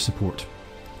appreciate your support.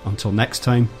 Until next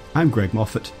time, I'm Greg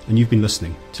Moffat, and you've been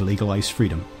listening to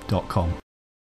LegalizeFreedom.com.